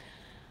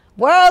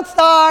 World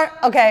Star.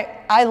 Okay,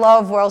 I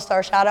love World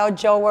Star. Shout out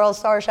Joe World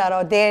Star. Shout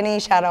out Danny.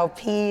 Shout out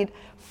Pete.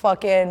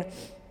 Fucking,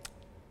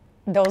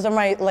 those are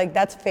my, like,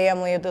 that's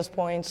family at this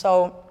point.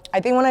 So I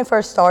think when I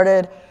first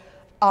started,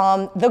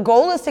 the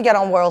goal is to get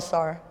on World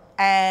Star,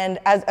 and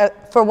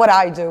for what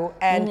I do,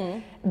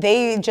 and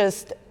they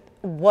just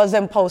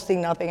wasn't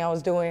posting nothing I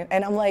was doing,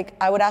 and I'm like,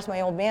 I would ask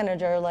my old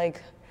manager,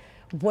 like,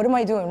 what am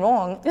I doing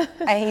wrong?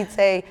 And he'd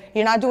say,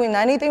 you're not doing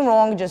anything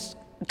wrong, just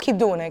keep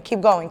doing it,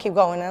 keep going.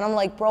 And I'm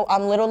like, bro,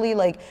 I'm literally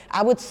like,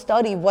 I would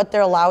study what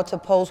they're allowed to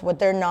post, what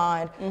they're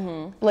not.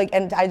 Like,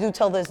 and I do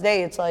till this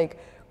day, it's like,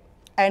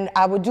 and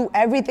I would do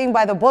everything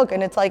by the book,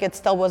 and it's like, it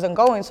still wasn't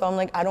going. So I'm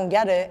like, I don't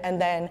get it.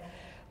 And then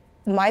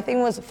my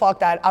thing was, fuck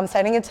that. I'm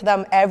sending it to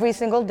them every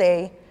single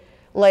day.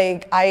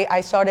 Like,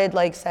 I started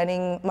like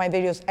sending my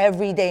videos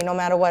every day, no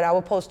matter what. I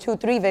would post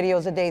 2-3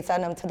 videos a day,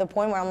 send them, to the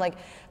point where I'm like,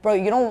 bro,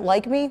 you don't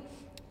like me?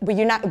 But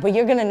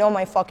you're gonna know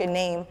my fucking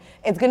name.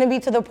 It's gonna be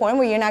to the point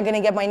where you're not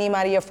gonna get my name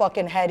out of your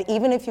fucking head.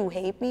 Even if you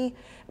hate me,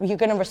 you're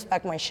gonna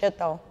respect my shit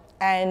though.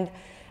 And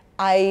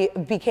I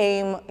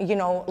became, you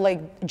know, like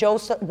Joe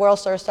World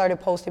Star started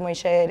posting my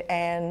shit,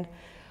 and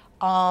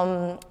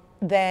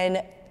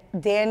then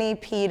Danny,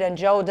 Pete, and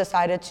Joe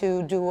decided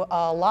to do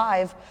a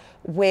live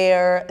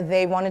where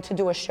they wanted to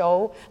do a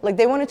show. Like,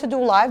 they wanted to do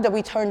a live that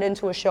we turned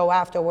into a show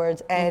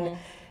afterwards. And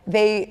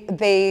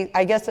they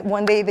I guess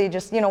one day they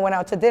just, you know, went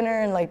out to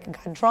dinner and like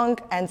got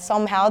drunk, and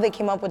somehow they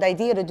came up with the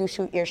idea to do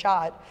Shoot Your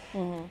Shot,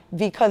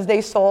 because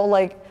they saw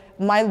like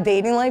my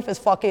dating life is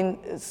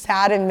fucking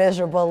sad and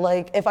miserable.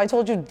 Like, if I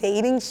told you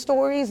dating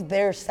stories,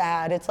 they're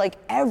sad. It's like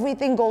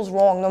everything goes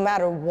wrong no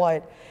matter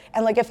what.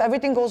 And like, if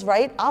everything goes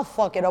right, I'll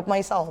fuck it up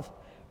myself.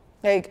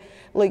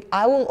 Like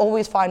I will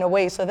always find a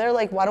way. So they're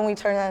like, why don't we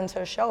turn that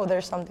into a show?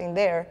 There's something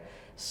there.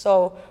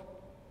 So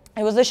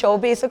it was a show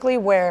basically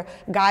where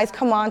guys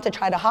come on to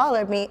try to holler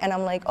at me, and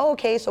I'm like, oh,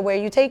 okay, so where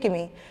are you taking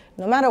me?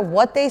 No matter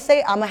what they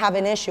say, I'm gonna have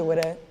an issue with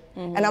it.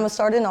 And I'm gonna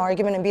start an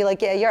argument and be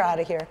like, yeah, you're out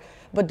of here.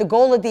 But the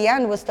goal at the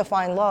end was to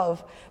find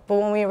love. But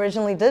when we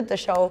originally did the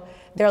show,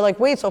 they're like,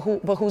 wait, so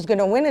who's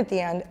gonna win at the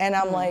end? And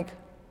I'm like,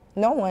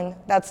 no one,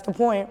 that's the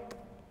point.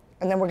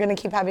 And then we're gonna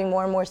keep having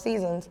more and more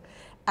seasons.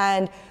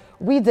 And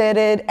we did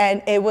it,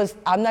 and it was,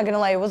 I'm not gonna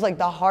lie, it was like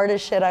the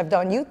hardest shit I've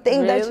done. You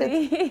think that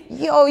shit,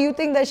 you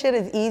think that shit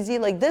is easy?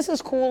 Like, this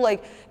is cool,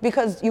 like,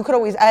 because you could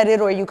always edit,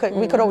 or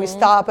we could always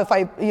stop if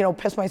I,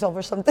 piss myself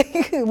or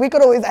something. We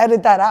could always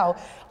edit that out.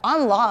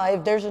 On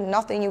live, there's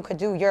nothing you could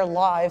do. You're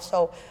live,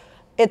 so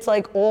it's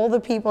like all the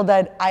people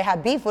that I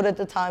had beef with at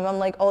the time, I'm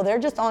like, oh, they're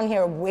just on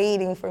here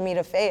waiting for me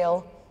to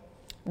fail.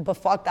 But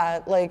fuck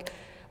that. Like,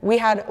 we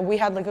had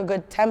like a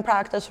good 10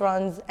 practice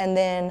runs, and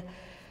then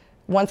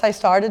once I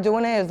started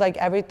doing it, it was like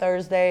every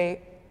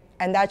Thursday,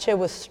 and that shit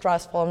was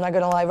stressful, I'm not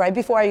gonna lie. Right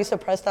before I used to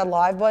press that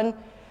live button,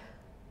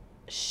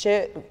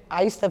 shit,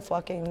 I used to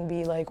fucking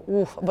be like,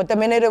 oof. But the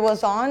minute it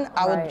was on,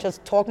 I would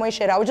just talk my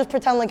shit. I would just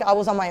pretend like I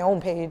was on my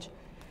own page.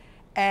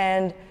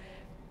 And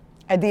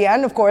at the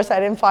end, of course, I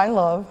didn't find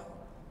love.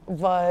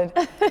 But,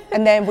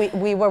 and then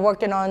we were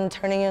working on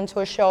turning it into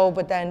a show,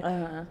 but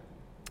then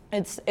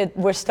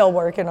we're still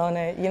working on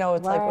it.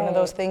 It's like one of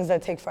those things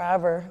that take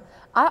forever.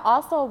 I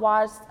also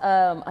watched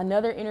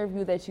another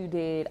interview that you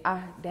did.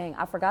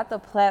 I forgot the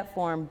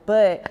platform,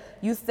 but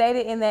you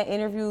stated in that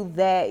interview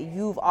that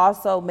you've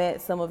also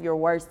met some of your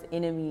worst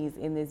enemies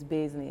in this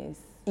business.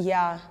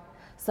 Yeah.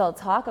 So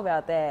talk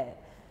about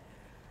that.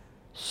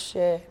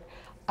 Shit.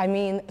 I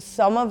mean,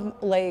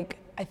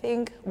 I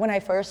think when I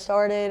first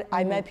started,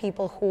 I met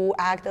people who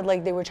acted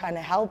like they were trying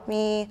to help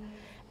me,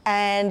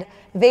 and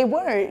they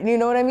weren't, you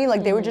know what I mean?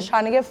 Like, they were just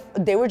trying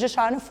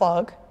to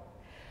fuck.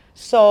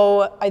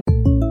 So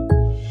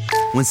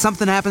When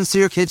something happens to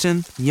your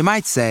kitchen, you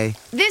might say,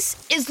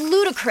 "This is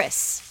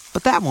ludicrous."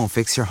 but that won't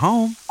fix your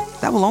home.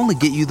 That will only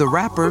get you the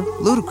rapper,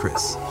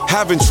 Ludacris.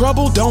 Having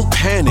trouble? Don't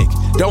panic.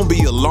 Don't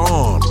be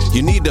alarmed.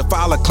 You need to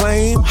file a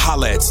claim?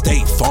 Holla at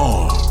State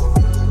Farm.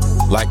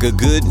 Like a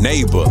good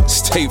neighbor,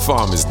 State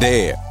Farm is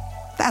there.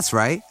 That's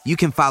right. You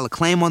can file a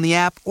claim on the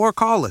app or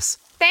call us.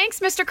 Thanks,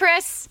 Mr.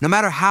 Chris. No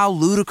matter how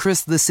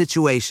ludicrous the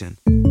situation,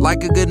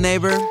 like a good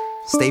neighbor,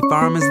 State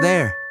Farm is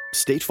there.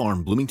 State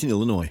Farm, Bloomington,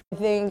 Illinois. I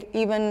think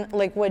even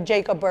like with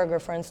Jacob Berger,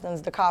 for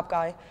instance, the cop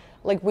guy,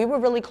 like we were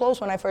really close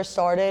when I first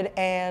started,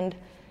 and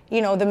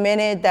the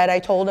minute that I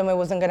told him it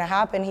wasn't gonna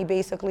happen, he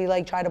basically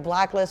like tried to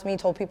blacklist me,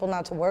 told people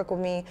not to work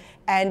with me.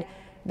 And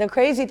the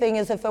crazy thing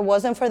is, if it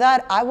wasn't for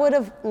that, I would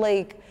have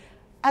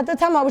at the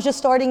time I was just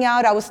starting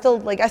out. I was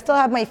still I still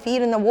had my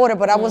feet in the water,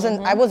 but I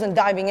wasn't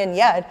diving in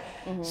yet.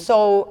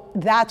 So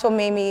that's what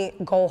made me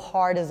go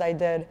hard as I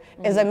did.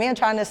 Is a man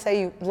trying to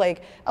say,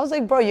 I was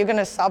like, bro, you're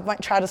gonna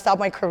try to stop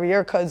my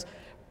career because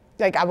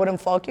I wouldn't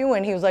fuck you?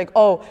 And he was like,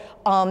 oh,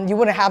 you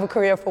wouldn't have a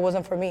career if it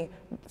wasn't for me.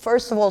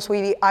 First of all,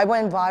 sweetie, I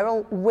went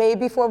viral way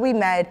before we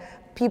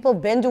met. People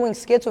been doing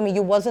skits with me.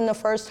 You wasn't the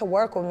first to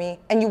work with me,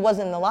 and you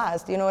wasn't the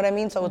last, you know what I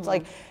mean? So it's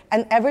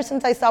and ever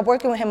since I stopped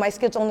working with him, my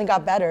skits only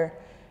got better.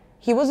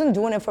 He wasn't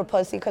doing it for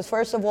pussy, because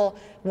first of all,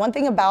 one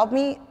thing about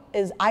me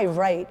is I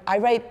write. I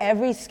write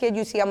every skit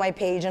you see on my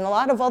page, and a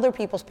lot of other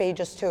people's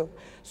pages too.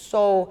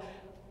 So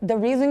the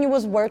reason you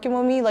was working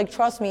with me,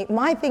 trust me,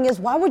 my thing is,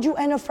 why would you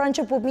end a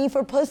friendship with me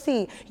for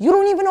pussy? You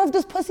don't even know if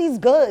this pussy's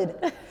good.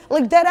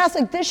 Dead ass,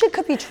 this shit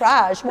could be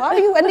trash. Why are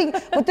you ending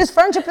with this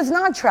friendship? It's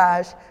not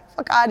trash.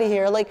 Fuck out of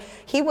here.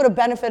 He would have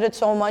benefited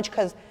so much,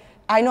 because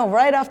I know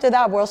right after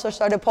that, Worldstar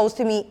started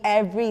posting me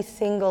every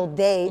single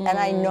day, and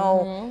I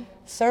know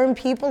certain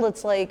people,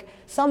 it's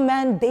some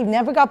men, they've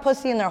never got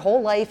pussy in their whole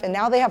life, and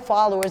now they have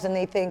followers, and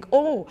they think,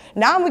 oh,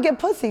 now I'm gonna get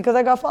pussy because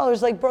I got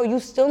followers. Bro, you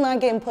still not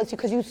getting pussy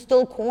because you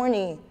still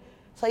corny.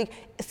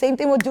 It's same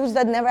thing with dudes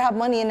that never have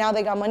money and now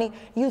they got money.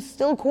 You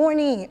still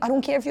corny. I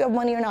don't care if you have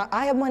money or not.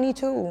 I have money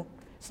too.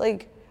 It's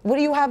what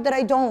do you have that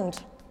I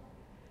don't?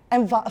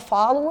 And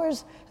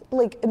followers,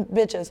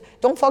 bitches,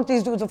 don't fuck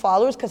these dudes with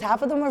followers, because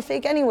half of them are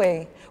fake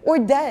anyway, or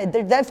dead.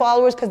 They're dead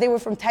followers because they were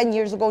from 10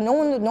 years ago. No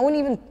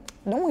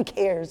one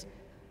cares.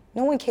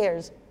 No one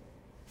cares.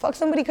 Fuck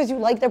somebody because you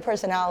like their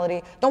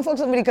personality. Don't fuck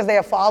somebody because they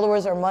have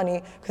followers or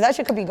money, because that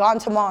shit could be gone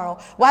tomorrow.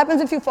 What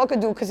happens if you fuck a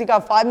dude because he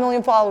got 5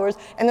 million followers,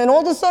 and then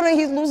all of a sudden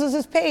he loses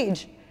his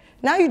page?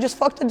 Now you just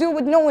fucked a dude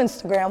with no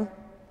Instagram.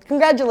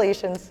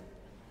 Congratulations,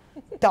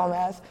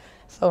 dumbass.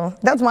 So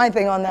that's my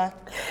thing on that.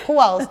 Who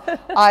else?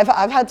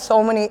 I've had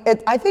so many.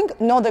 I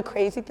think, no, the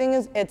crazy thing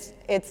is,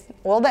 it's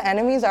all the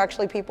enemies are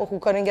actually people who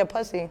couldn't get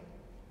pussy.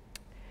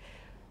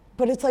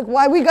 But it's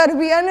why we gotta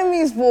be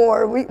enemies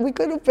for? We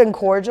could have been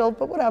cordial,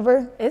 but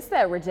whatever. It's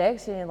that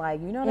rejection, they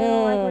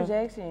don't like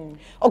rejection.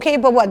 Okay,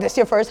 but what, this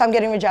your first time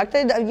getting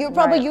rejected? You're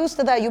probably used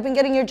to that. You've been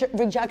getting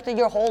rejected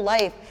your whole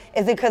life.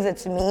 Is it because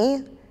it's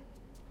me?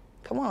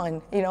 Come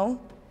on,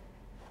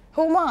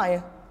 Who am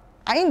I?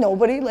 I ain't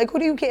nobody. Who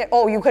do you care?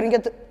 Oh, you couldn't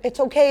get it's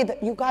okay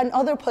that you got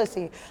another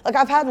pussy.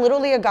 I've had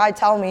literally a guy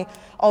tell me,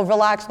 oh,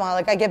 relax, Ma,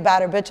 I get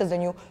badder bitches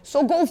than you.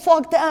 So go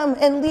fuck them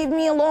and leave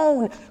me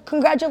alone.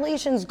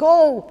 Congratulations,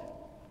 go.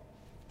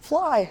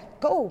 Fly,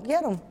 go,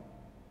 get them.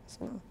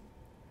 So,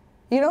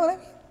 you know what I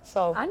mean?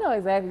 So I know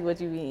exactly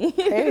what you mean.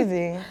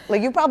 Crazy.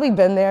 You probably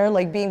been there,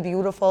 being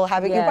beautiful,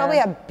 you probably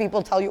have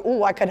people tell you,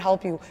 oh, I could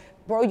help you.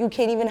 Bro, you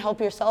can't even help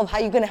yourself. How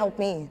you gonna help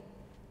me?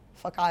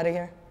 Fuck out of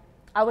here.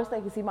 I wish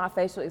they could see my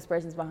facial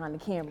expressions behind the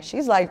camera.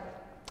 She's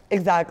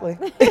exactly.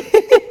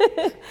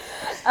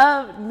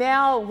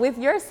 Now, with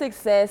your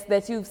success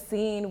that you've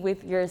seen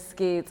with your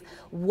skits,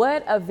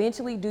 what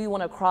eventually do you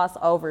want to cross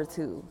over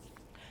to?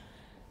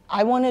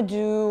 I want to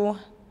do,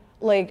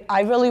 like,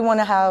 I really want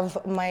to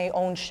have my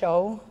own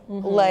show,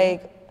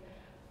 like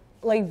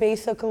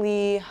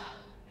basically,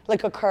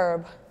 like a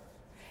Curb,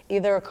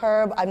 either a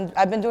Curb.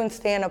 I've been doing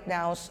stand-up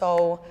now,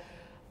 so,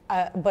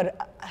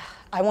 but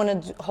I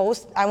want to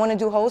host. I want to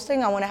do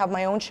hosting. I want to have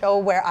my own show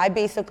where I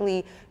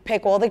basically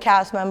pick all the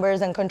cast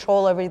members and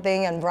control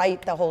everything and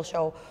write the whole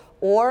show.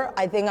 Or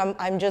I think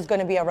I'm just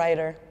going to be a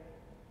writer.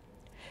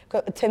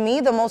 To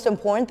me, the most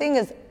important thing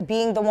is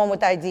being the one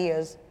with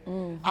ideas.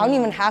 I don't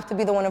even have to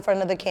be the one in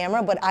front of the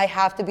camera, but I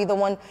have to be the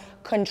one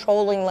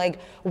controlling like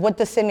what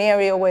the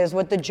scenario is,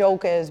 what the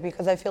joke is,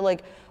 because I feel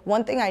like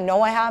one thing I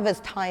know I have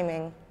is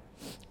timing.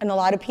 And a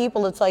lot of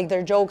people, it's like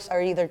their jokes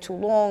are either too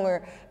long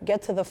or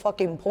get to the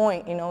fucking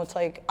point, you know? It's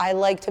like I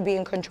like to be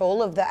in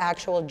control of the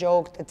actual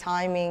joke, the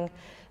timing,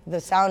 the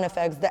sound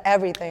effects, the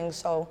everything.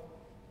 So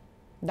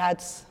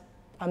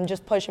I'm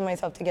just pushing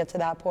myself to get to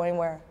that point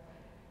where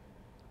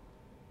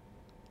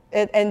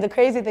and the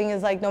crazy thing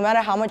is, like, no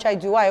matter how much I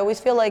do, I always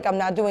feel like I'm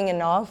not doing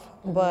enough.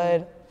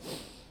 But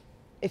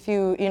if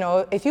you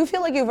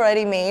feel like you've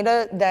already made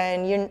it,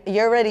 then you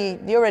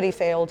already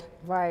failed.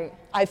 Right.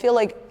 I feel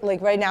like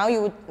right now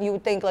you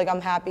would think like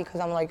I'm happy because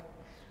I'm like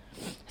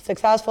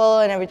successful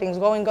and everything's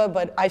going good,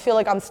 but I feel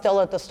like I'm still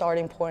at the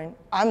starting point.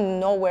 I'm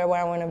nowhere where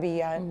I want to be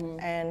yet,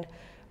 and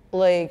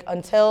like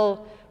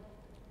until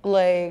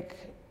like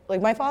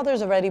my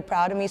father's already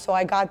proud of me, so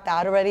I got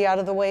that already out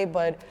of the way,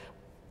 but.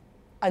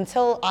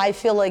 Until I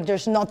feel like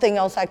there's nothing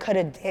else I could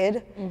have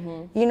did,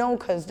 you know,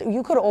 because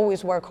you could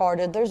always work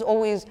harder. There's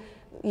always,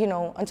 you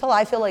know, until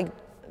I feel like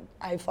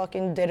I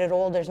fucking did it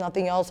all, there's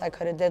nothing else I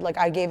could have did. Like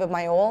I gave it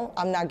my all,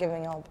 I'm not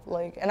giving up.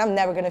 Like, and I'm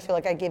never gonna feel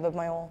like I gave it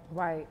my all.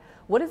 Right.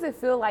 What does it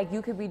feel like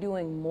you could be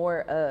doing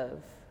more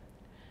of?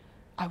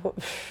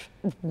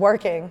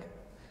 Working.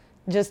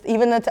 Just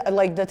even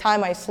the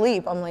time I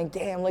sleep, I'm like,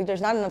 damn, like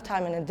there's not enough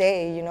time in a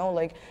day, you know?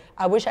 Like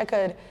I wish I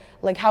could,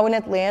 like how in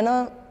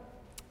Atlanta,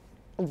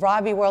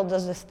 Robbie World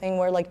does this thing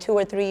where like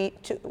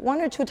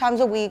 1 or 2 times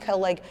a week he'll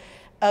like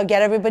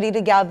get everybody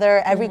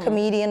together, every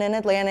comedian in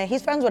Atlanta.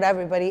 He's friends with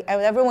everybody,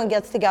 and everyone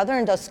gets together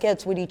and does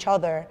skits with each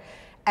other.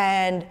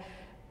 And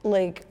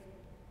like,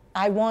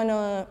 I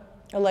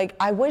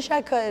wish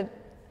that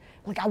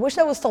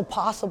was still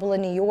possible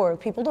in New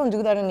York. People don't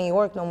do that in New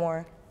York no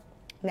more.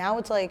 Now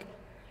it's like,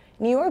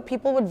 New York,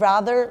 people would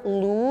rather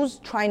lose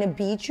trying to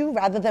beat you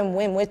rather than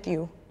win with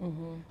you.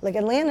 Like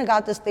Atlanta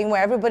got this thing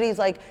where everybody's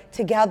like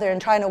together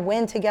and trying to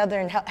win together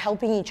and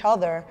helping each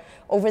other.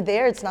 Over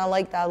there, it's not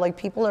like that. Like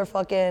people are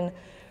fucking,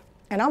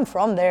 and I'm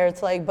from there.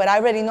 It's like, but I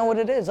already know what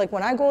it is. Like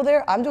when I go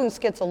there, I'm doing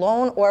skits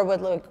alone or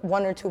with like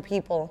 1 or 2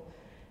 people.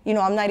 You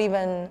know, I'm not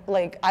even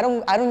like, I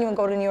don't even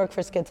go to New York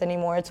for skits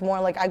anymore. It's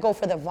more like I go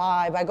for the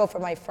vibe. I go for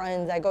my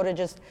friends. I go to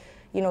just,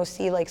 you know,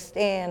 see like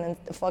Stan and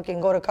fucking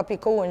go to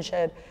Capicu and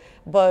shit.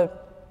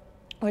 But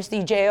or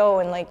see J.O.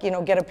 and like, you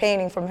know, get a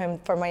painting from him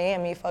for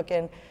Miami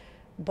fucking.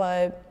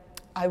 But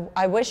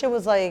I wish it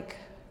was like,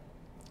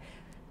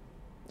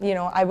 you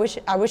know, I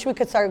wish we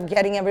could start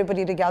getting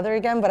everybody together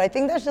again, but I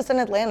think that's just an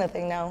Atlanta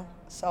thing now.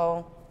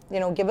 So, you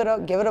know, give it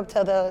up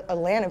to the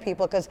Atlanta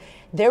people because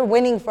they're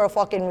winning for a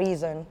fucking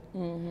reason.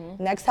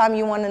 Next time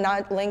you want to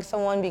not link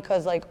someone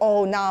because like,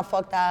 oh, nah,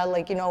 fuck that,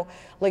 like, you know,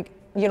 like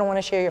you don't want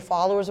to share your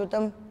followers with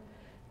them.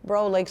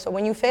 Bro, like, so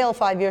when you fail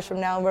 5 years from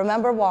now,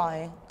 remember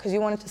why? Because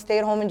you wanted to stay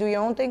at home and do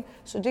your own thing?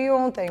 So do your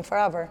own thing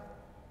forever,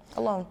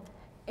 alone.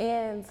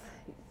 And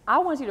I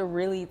want you to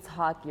really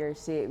talk your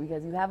shit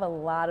because you have a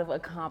lot of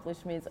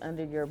accomplishments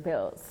under your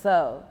belt.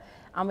 So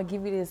I'm gonna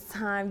give you this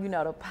time, you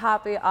know, to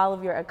pop it, all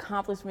of your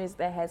accomplishments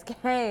that has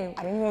came.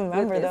 I don't even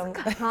remember them.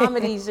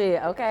 Comedy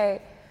shit,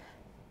 okay?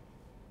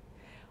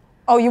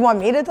 Oh, you want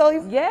me to tell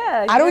you?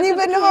 Yeah. I don't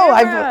even know.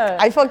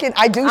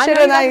 I do shit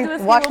and I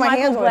wash my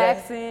hands with it.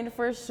 Michael Blackson,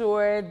 for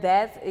sure.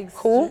 That's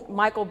cool.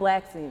 Michael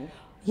Blackson.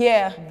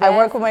 Yeah, I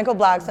worked with Michael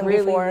Blackson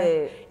really before.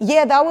 Lit.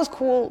 Yeah, that was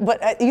cool.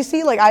 But you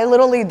see, like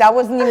that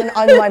wasn't even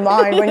on my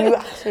mind when you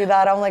asked me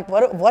that. I'm like,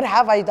 what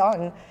have I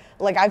done?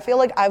 Like, I feel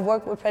like I've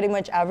worked with pretty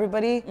much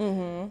everybody.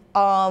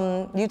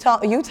 You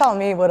tell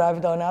me what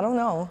I've done. I don't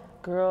know.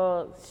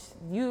 Girl,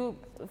 you,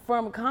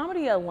 from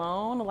comedy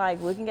alone,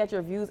 like looking at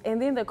your views,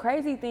 and then the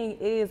crazy thing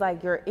is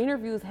like your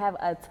interviews have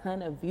a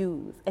ton of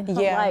views. And I'm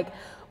like,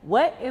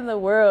 what in the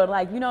world?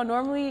 Like, you know,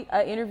 normally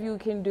an interview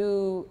can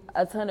do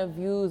a ton of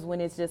views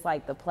when it's just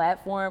like the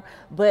platform,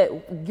 but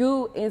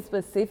you, and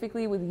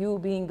specifically with you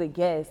being the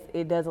guest,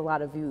 it does a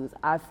lot of views.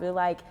 I feel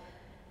like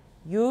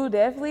you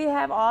definitely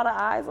have all the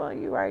eyes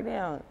on you right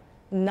now.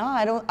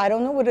 Nah, I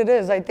don't know what it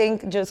is. I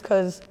think just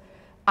because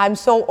I'm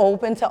so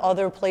open to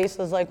other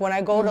places. Like when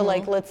I go to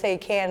like, let's say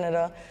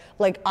Canada,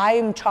 like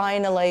I'm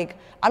trying to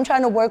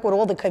work with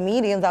all the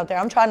comedians out there.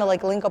 I'm trying to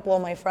like link up all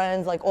my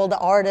friends, like all the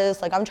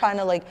artists. Like I'm trying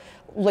to like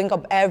link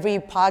up every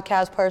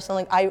podcast person.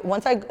 Like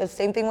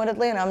same thing with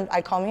Atlanta.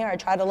 I come here, I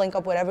try to link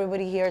up with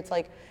everybody here. It's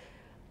like,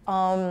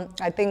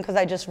 I think because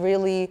I just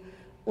really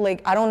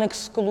like, I don't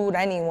exclude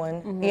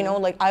anyone, you know?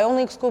 Like, I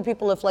only exclude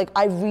people if, like,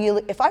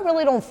 if I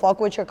really don't fuck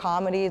with your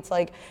comedy, it's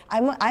like, I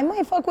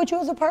might fuck with you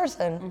as a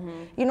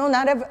person. You know,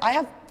 I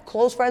have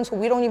close friends who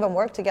we don't even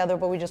work together,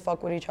 but we just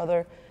fuck with each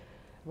other.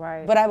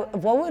 Right. But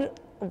what would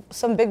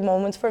some big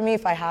moments for me,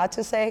 if I had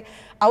to say,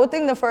 I would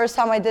think the first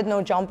time I did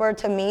No Jumper,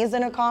 to me, is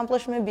an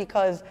accomplishment,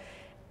 because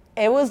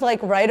it was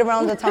like right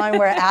around the time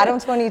where Adam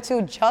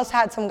 22 just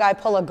had some guy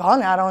pull a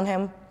gun out on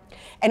him.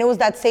 And it was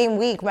that same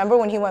week, remember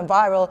when he went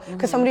viral?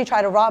 Because somebody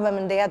tried to rob him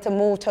and they had to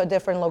move to a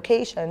different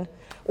location.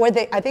 Or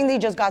I think they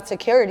just got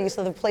security,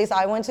 so the place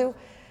I went to,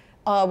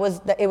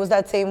 it was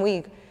that same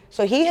week.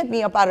 So he hit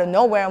me up out of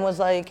nowhere and was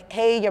like,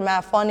 hey, you're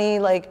mad funny,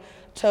 like,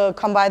 to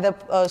come by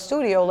the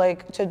studio,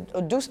 like, to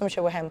do some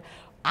shit with him.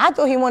 I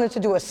thought he wanted to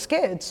do a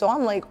skit, so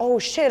I'm like, oh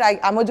shit,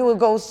 I'm gonna do a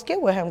ghost skit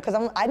with him, because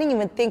I didn't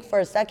even think for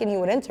a second he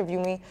would interview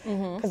me,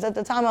 because at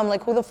the time I'm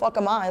like, who the fuck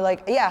am I?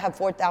 Like, yeah, I had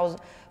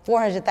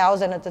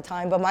 400,000 at the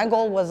time, but my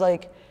goal was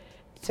like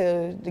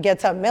to get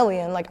to 1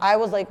 million. Like, I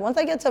was like, once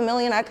I get to 1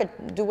 million, I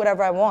could do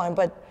whatever I want,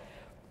 but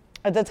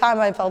at the time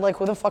I felt like,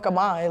 who the fuck am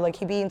I? Like,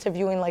 he'd be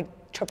interviewing like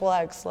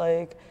XXX,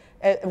 like,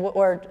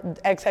 or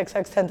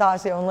XXX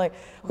Tentacion, like,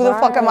 who the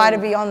fuck am I to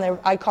be on there?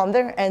 I come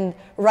there and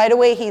right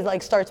away he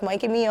like starts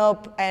miking me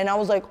up, and I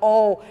was like,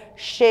 oh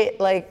shit,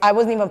 like, I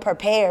wasn't even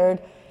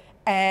prepared.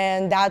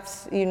 And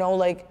that's, you know,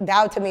 like,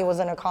 that to me was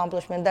an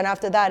accomplishment. Then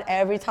after that,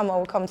 every time I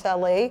would come to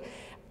LA,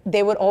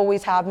 they would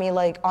always have me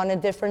like on a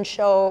different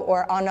show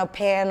or on a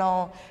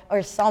panel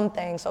or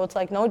something. So it's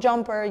like No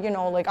Jumper, you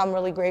know, like, I'm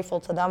really grateful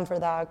to them for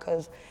that,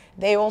 because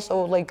they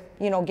also, like,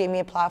 you know, gave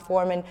me a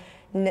platform. And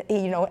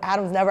you know,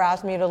 Adam's never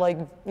asked me to, like,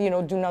 you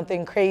know, do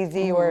nothing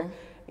crazy, or,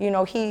 you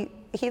know, he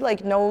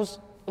like knows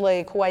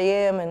like who I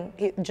am, and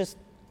he just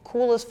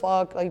cool as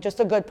fuck, like, just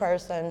a good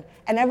person,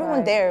 and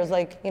everyone there is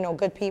like, you know,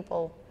 good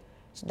people.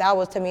 So that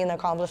was to me an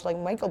accomplishment.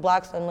 Like, Michael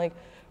Blackson, like,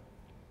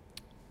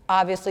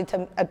 obviously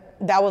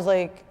that was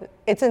like,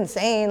 it's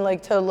insane,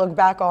 like, to look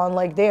back on,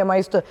 like, damn, I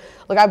used to,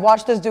 like, I've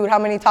watched this dude how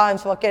many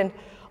times, fucking,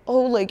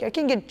 oh, like, I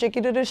can get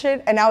jiggy to this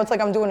shit, and now it's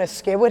like I'm doing a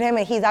skit with him,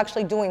 and he's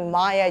actually doing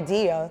my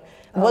idea.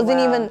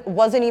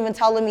 Wasn't even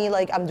telling me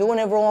like I'm doing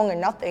it wrong or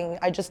nothing.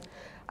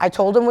 I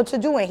told him what to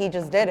do and he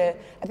just did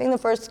it. I think the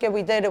first skit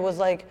we did, it was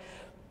like,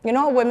 you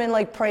know how women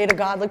like pray to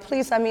God, like,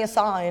 please send me a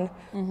sign.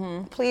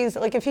 Please,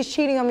 like, if he's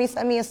cheating on me,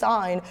 send me a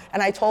sign.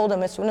 And I told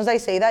him, as soon as I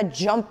say that,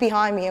 jump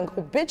behind me and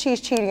go, bitch, he's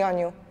cheating on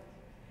you.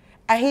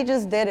 And he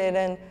just did it.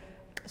 And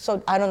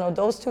so, I don't know,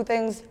 those two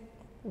things,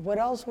 what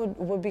else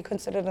would be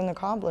considered an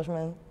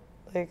accomplishment?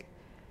 Like,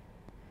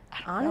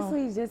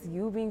 honestly, just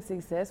you being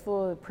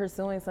successful,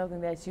 pursuing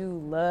something that you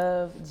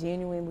love,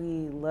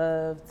 genuinely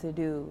love to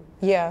do.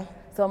 Yeah.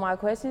 So my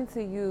question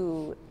to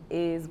you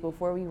is,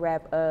 before we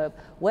wrap up,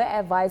 what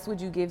advice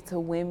would you give to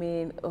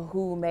women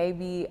who may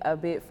be a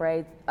bit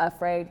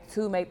afraid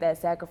to make that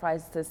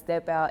sacrifice to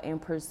step out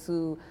and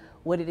pursue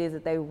what it is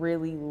that they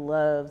really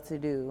love to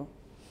do?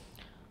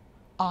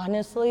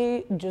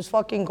 Honestly, just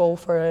fucking go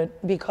for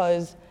it,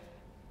 because,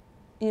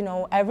 you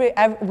know,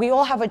 we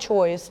all have a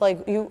choice.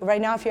 Like,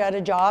 right now, if you're at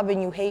a job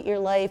and you hate your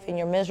life and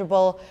you're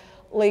miserable,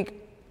 like,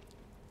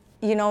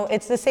 you know,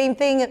 it's the same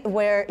thing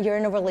where you're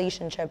in a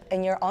relationship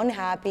and you're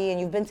unhappy and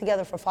you've been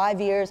together for 5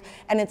 years,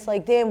 and it's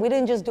like, damn, we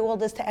didn't just do all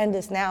this to end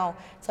this now.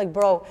 It's like,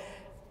 bro,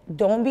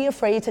 don't be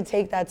afraid to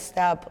take that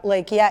step.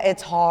 Like, yeah,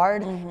 it's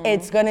hard.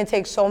 It's gonna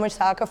take so much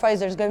sacrifice.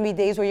 There's gonna be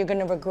days where you're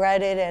gonna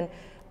regret it, and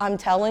I'm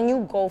telling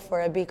you, go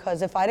for it,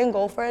 because if I didn't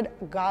go for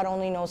it, God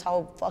only knows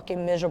how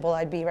fucking miserable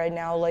I'd be right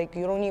now. Like,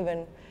 you don't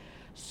even,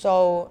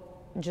 so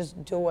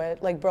just do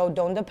it. Like, bro,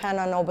 don't depend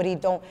on nobody.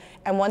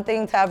 And one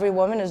thing to every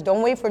woman is,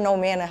 don't wait for no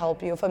man to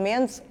help you. If a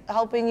man's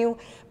helping you,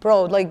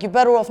 bro, like, you're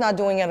better off not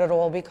doing it at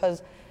all,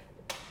 because,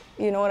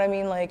 you know what I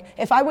mean? Like,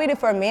 if I waited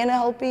for a man to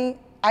help me,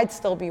 I'd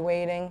still be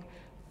waiting.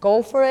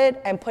 Go for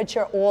it and put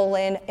your all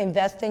in,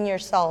 invest in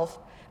yourself.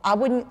 I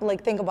wouldn't,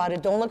 like, think about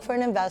it. Don't look for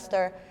an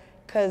investor.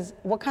 Because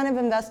what kind of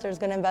investor is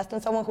going to invest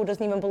in someone who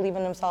doesn't even believe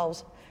in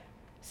themselves?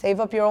 Save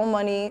up your own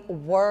money,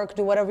 work,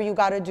 do whatever you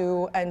got to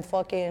do, and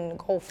fucking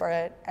go for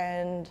it.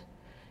 And,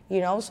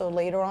 you know, so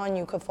later on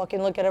you could fucking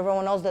look at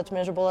everyone else that's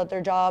miserable at their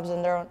jobs,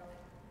 and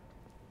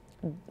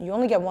you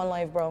only get one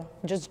life, bro.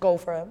 Just go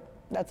for it.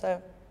 That's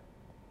it.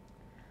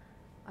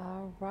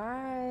 All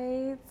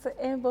right.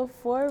 And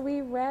before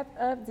we wrap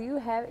up, do you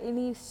have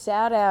any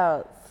shout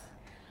outs?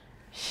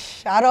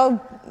 Shout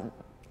out.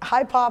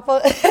 Hi,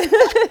 Papa.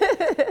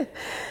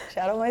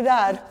 Shout out my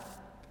dad.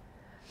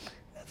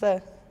 That's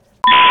it.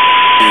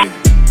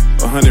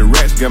 100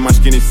 racks, got my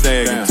skinny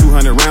sagging.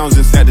 200 rounds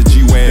inside the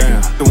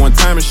G-Wagon. The one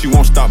time and she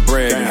won't stop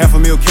bragging.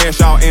 $500,000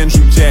 cash out,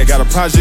 Andrew Jack. Got a project.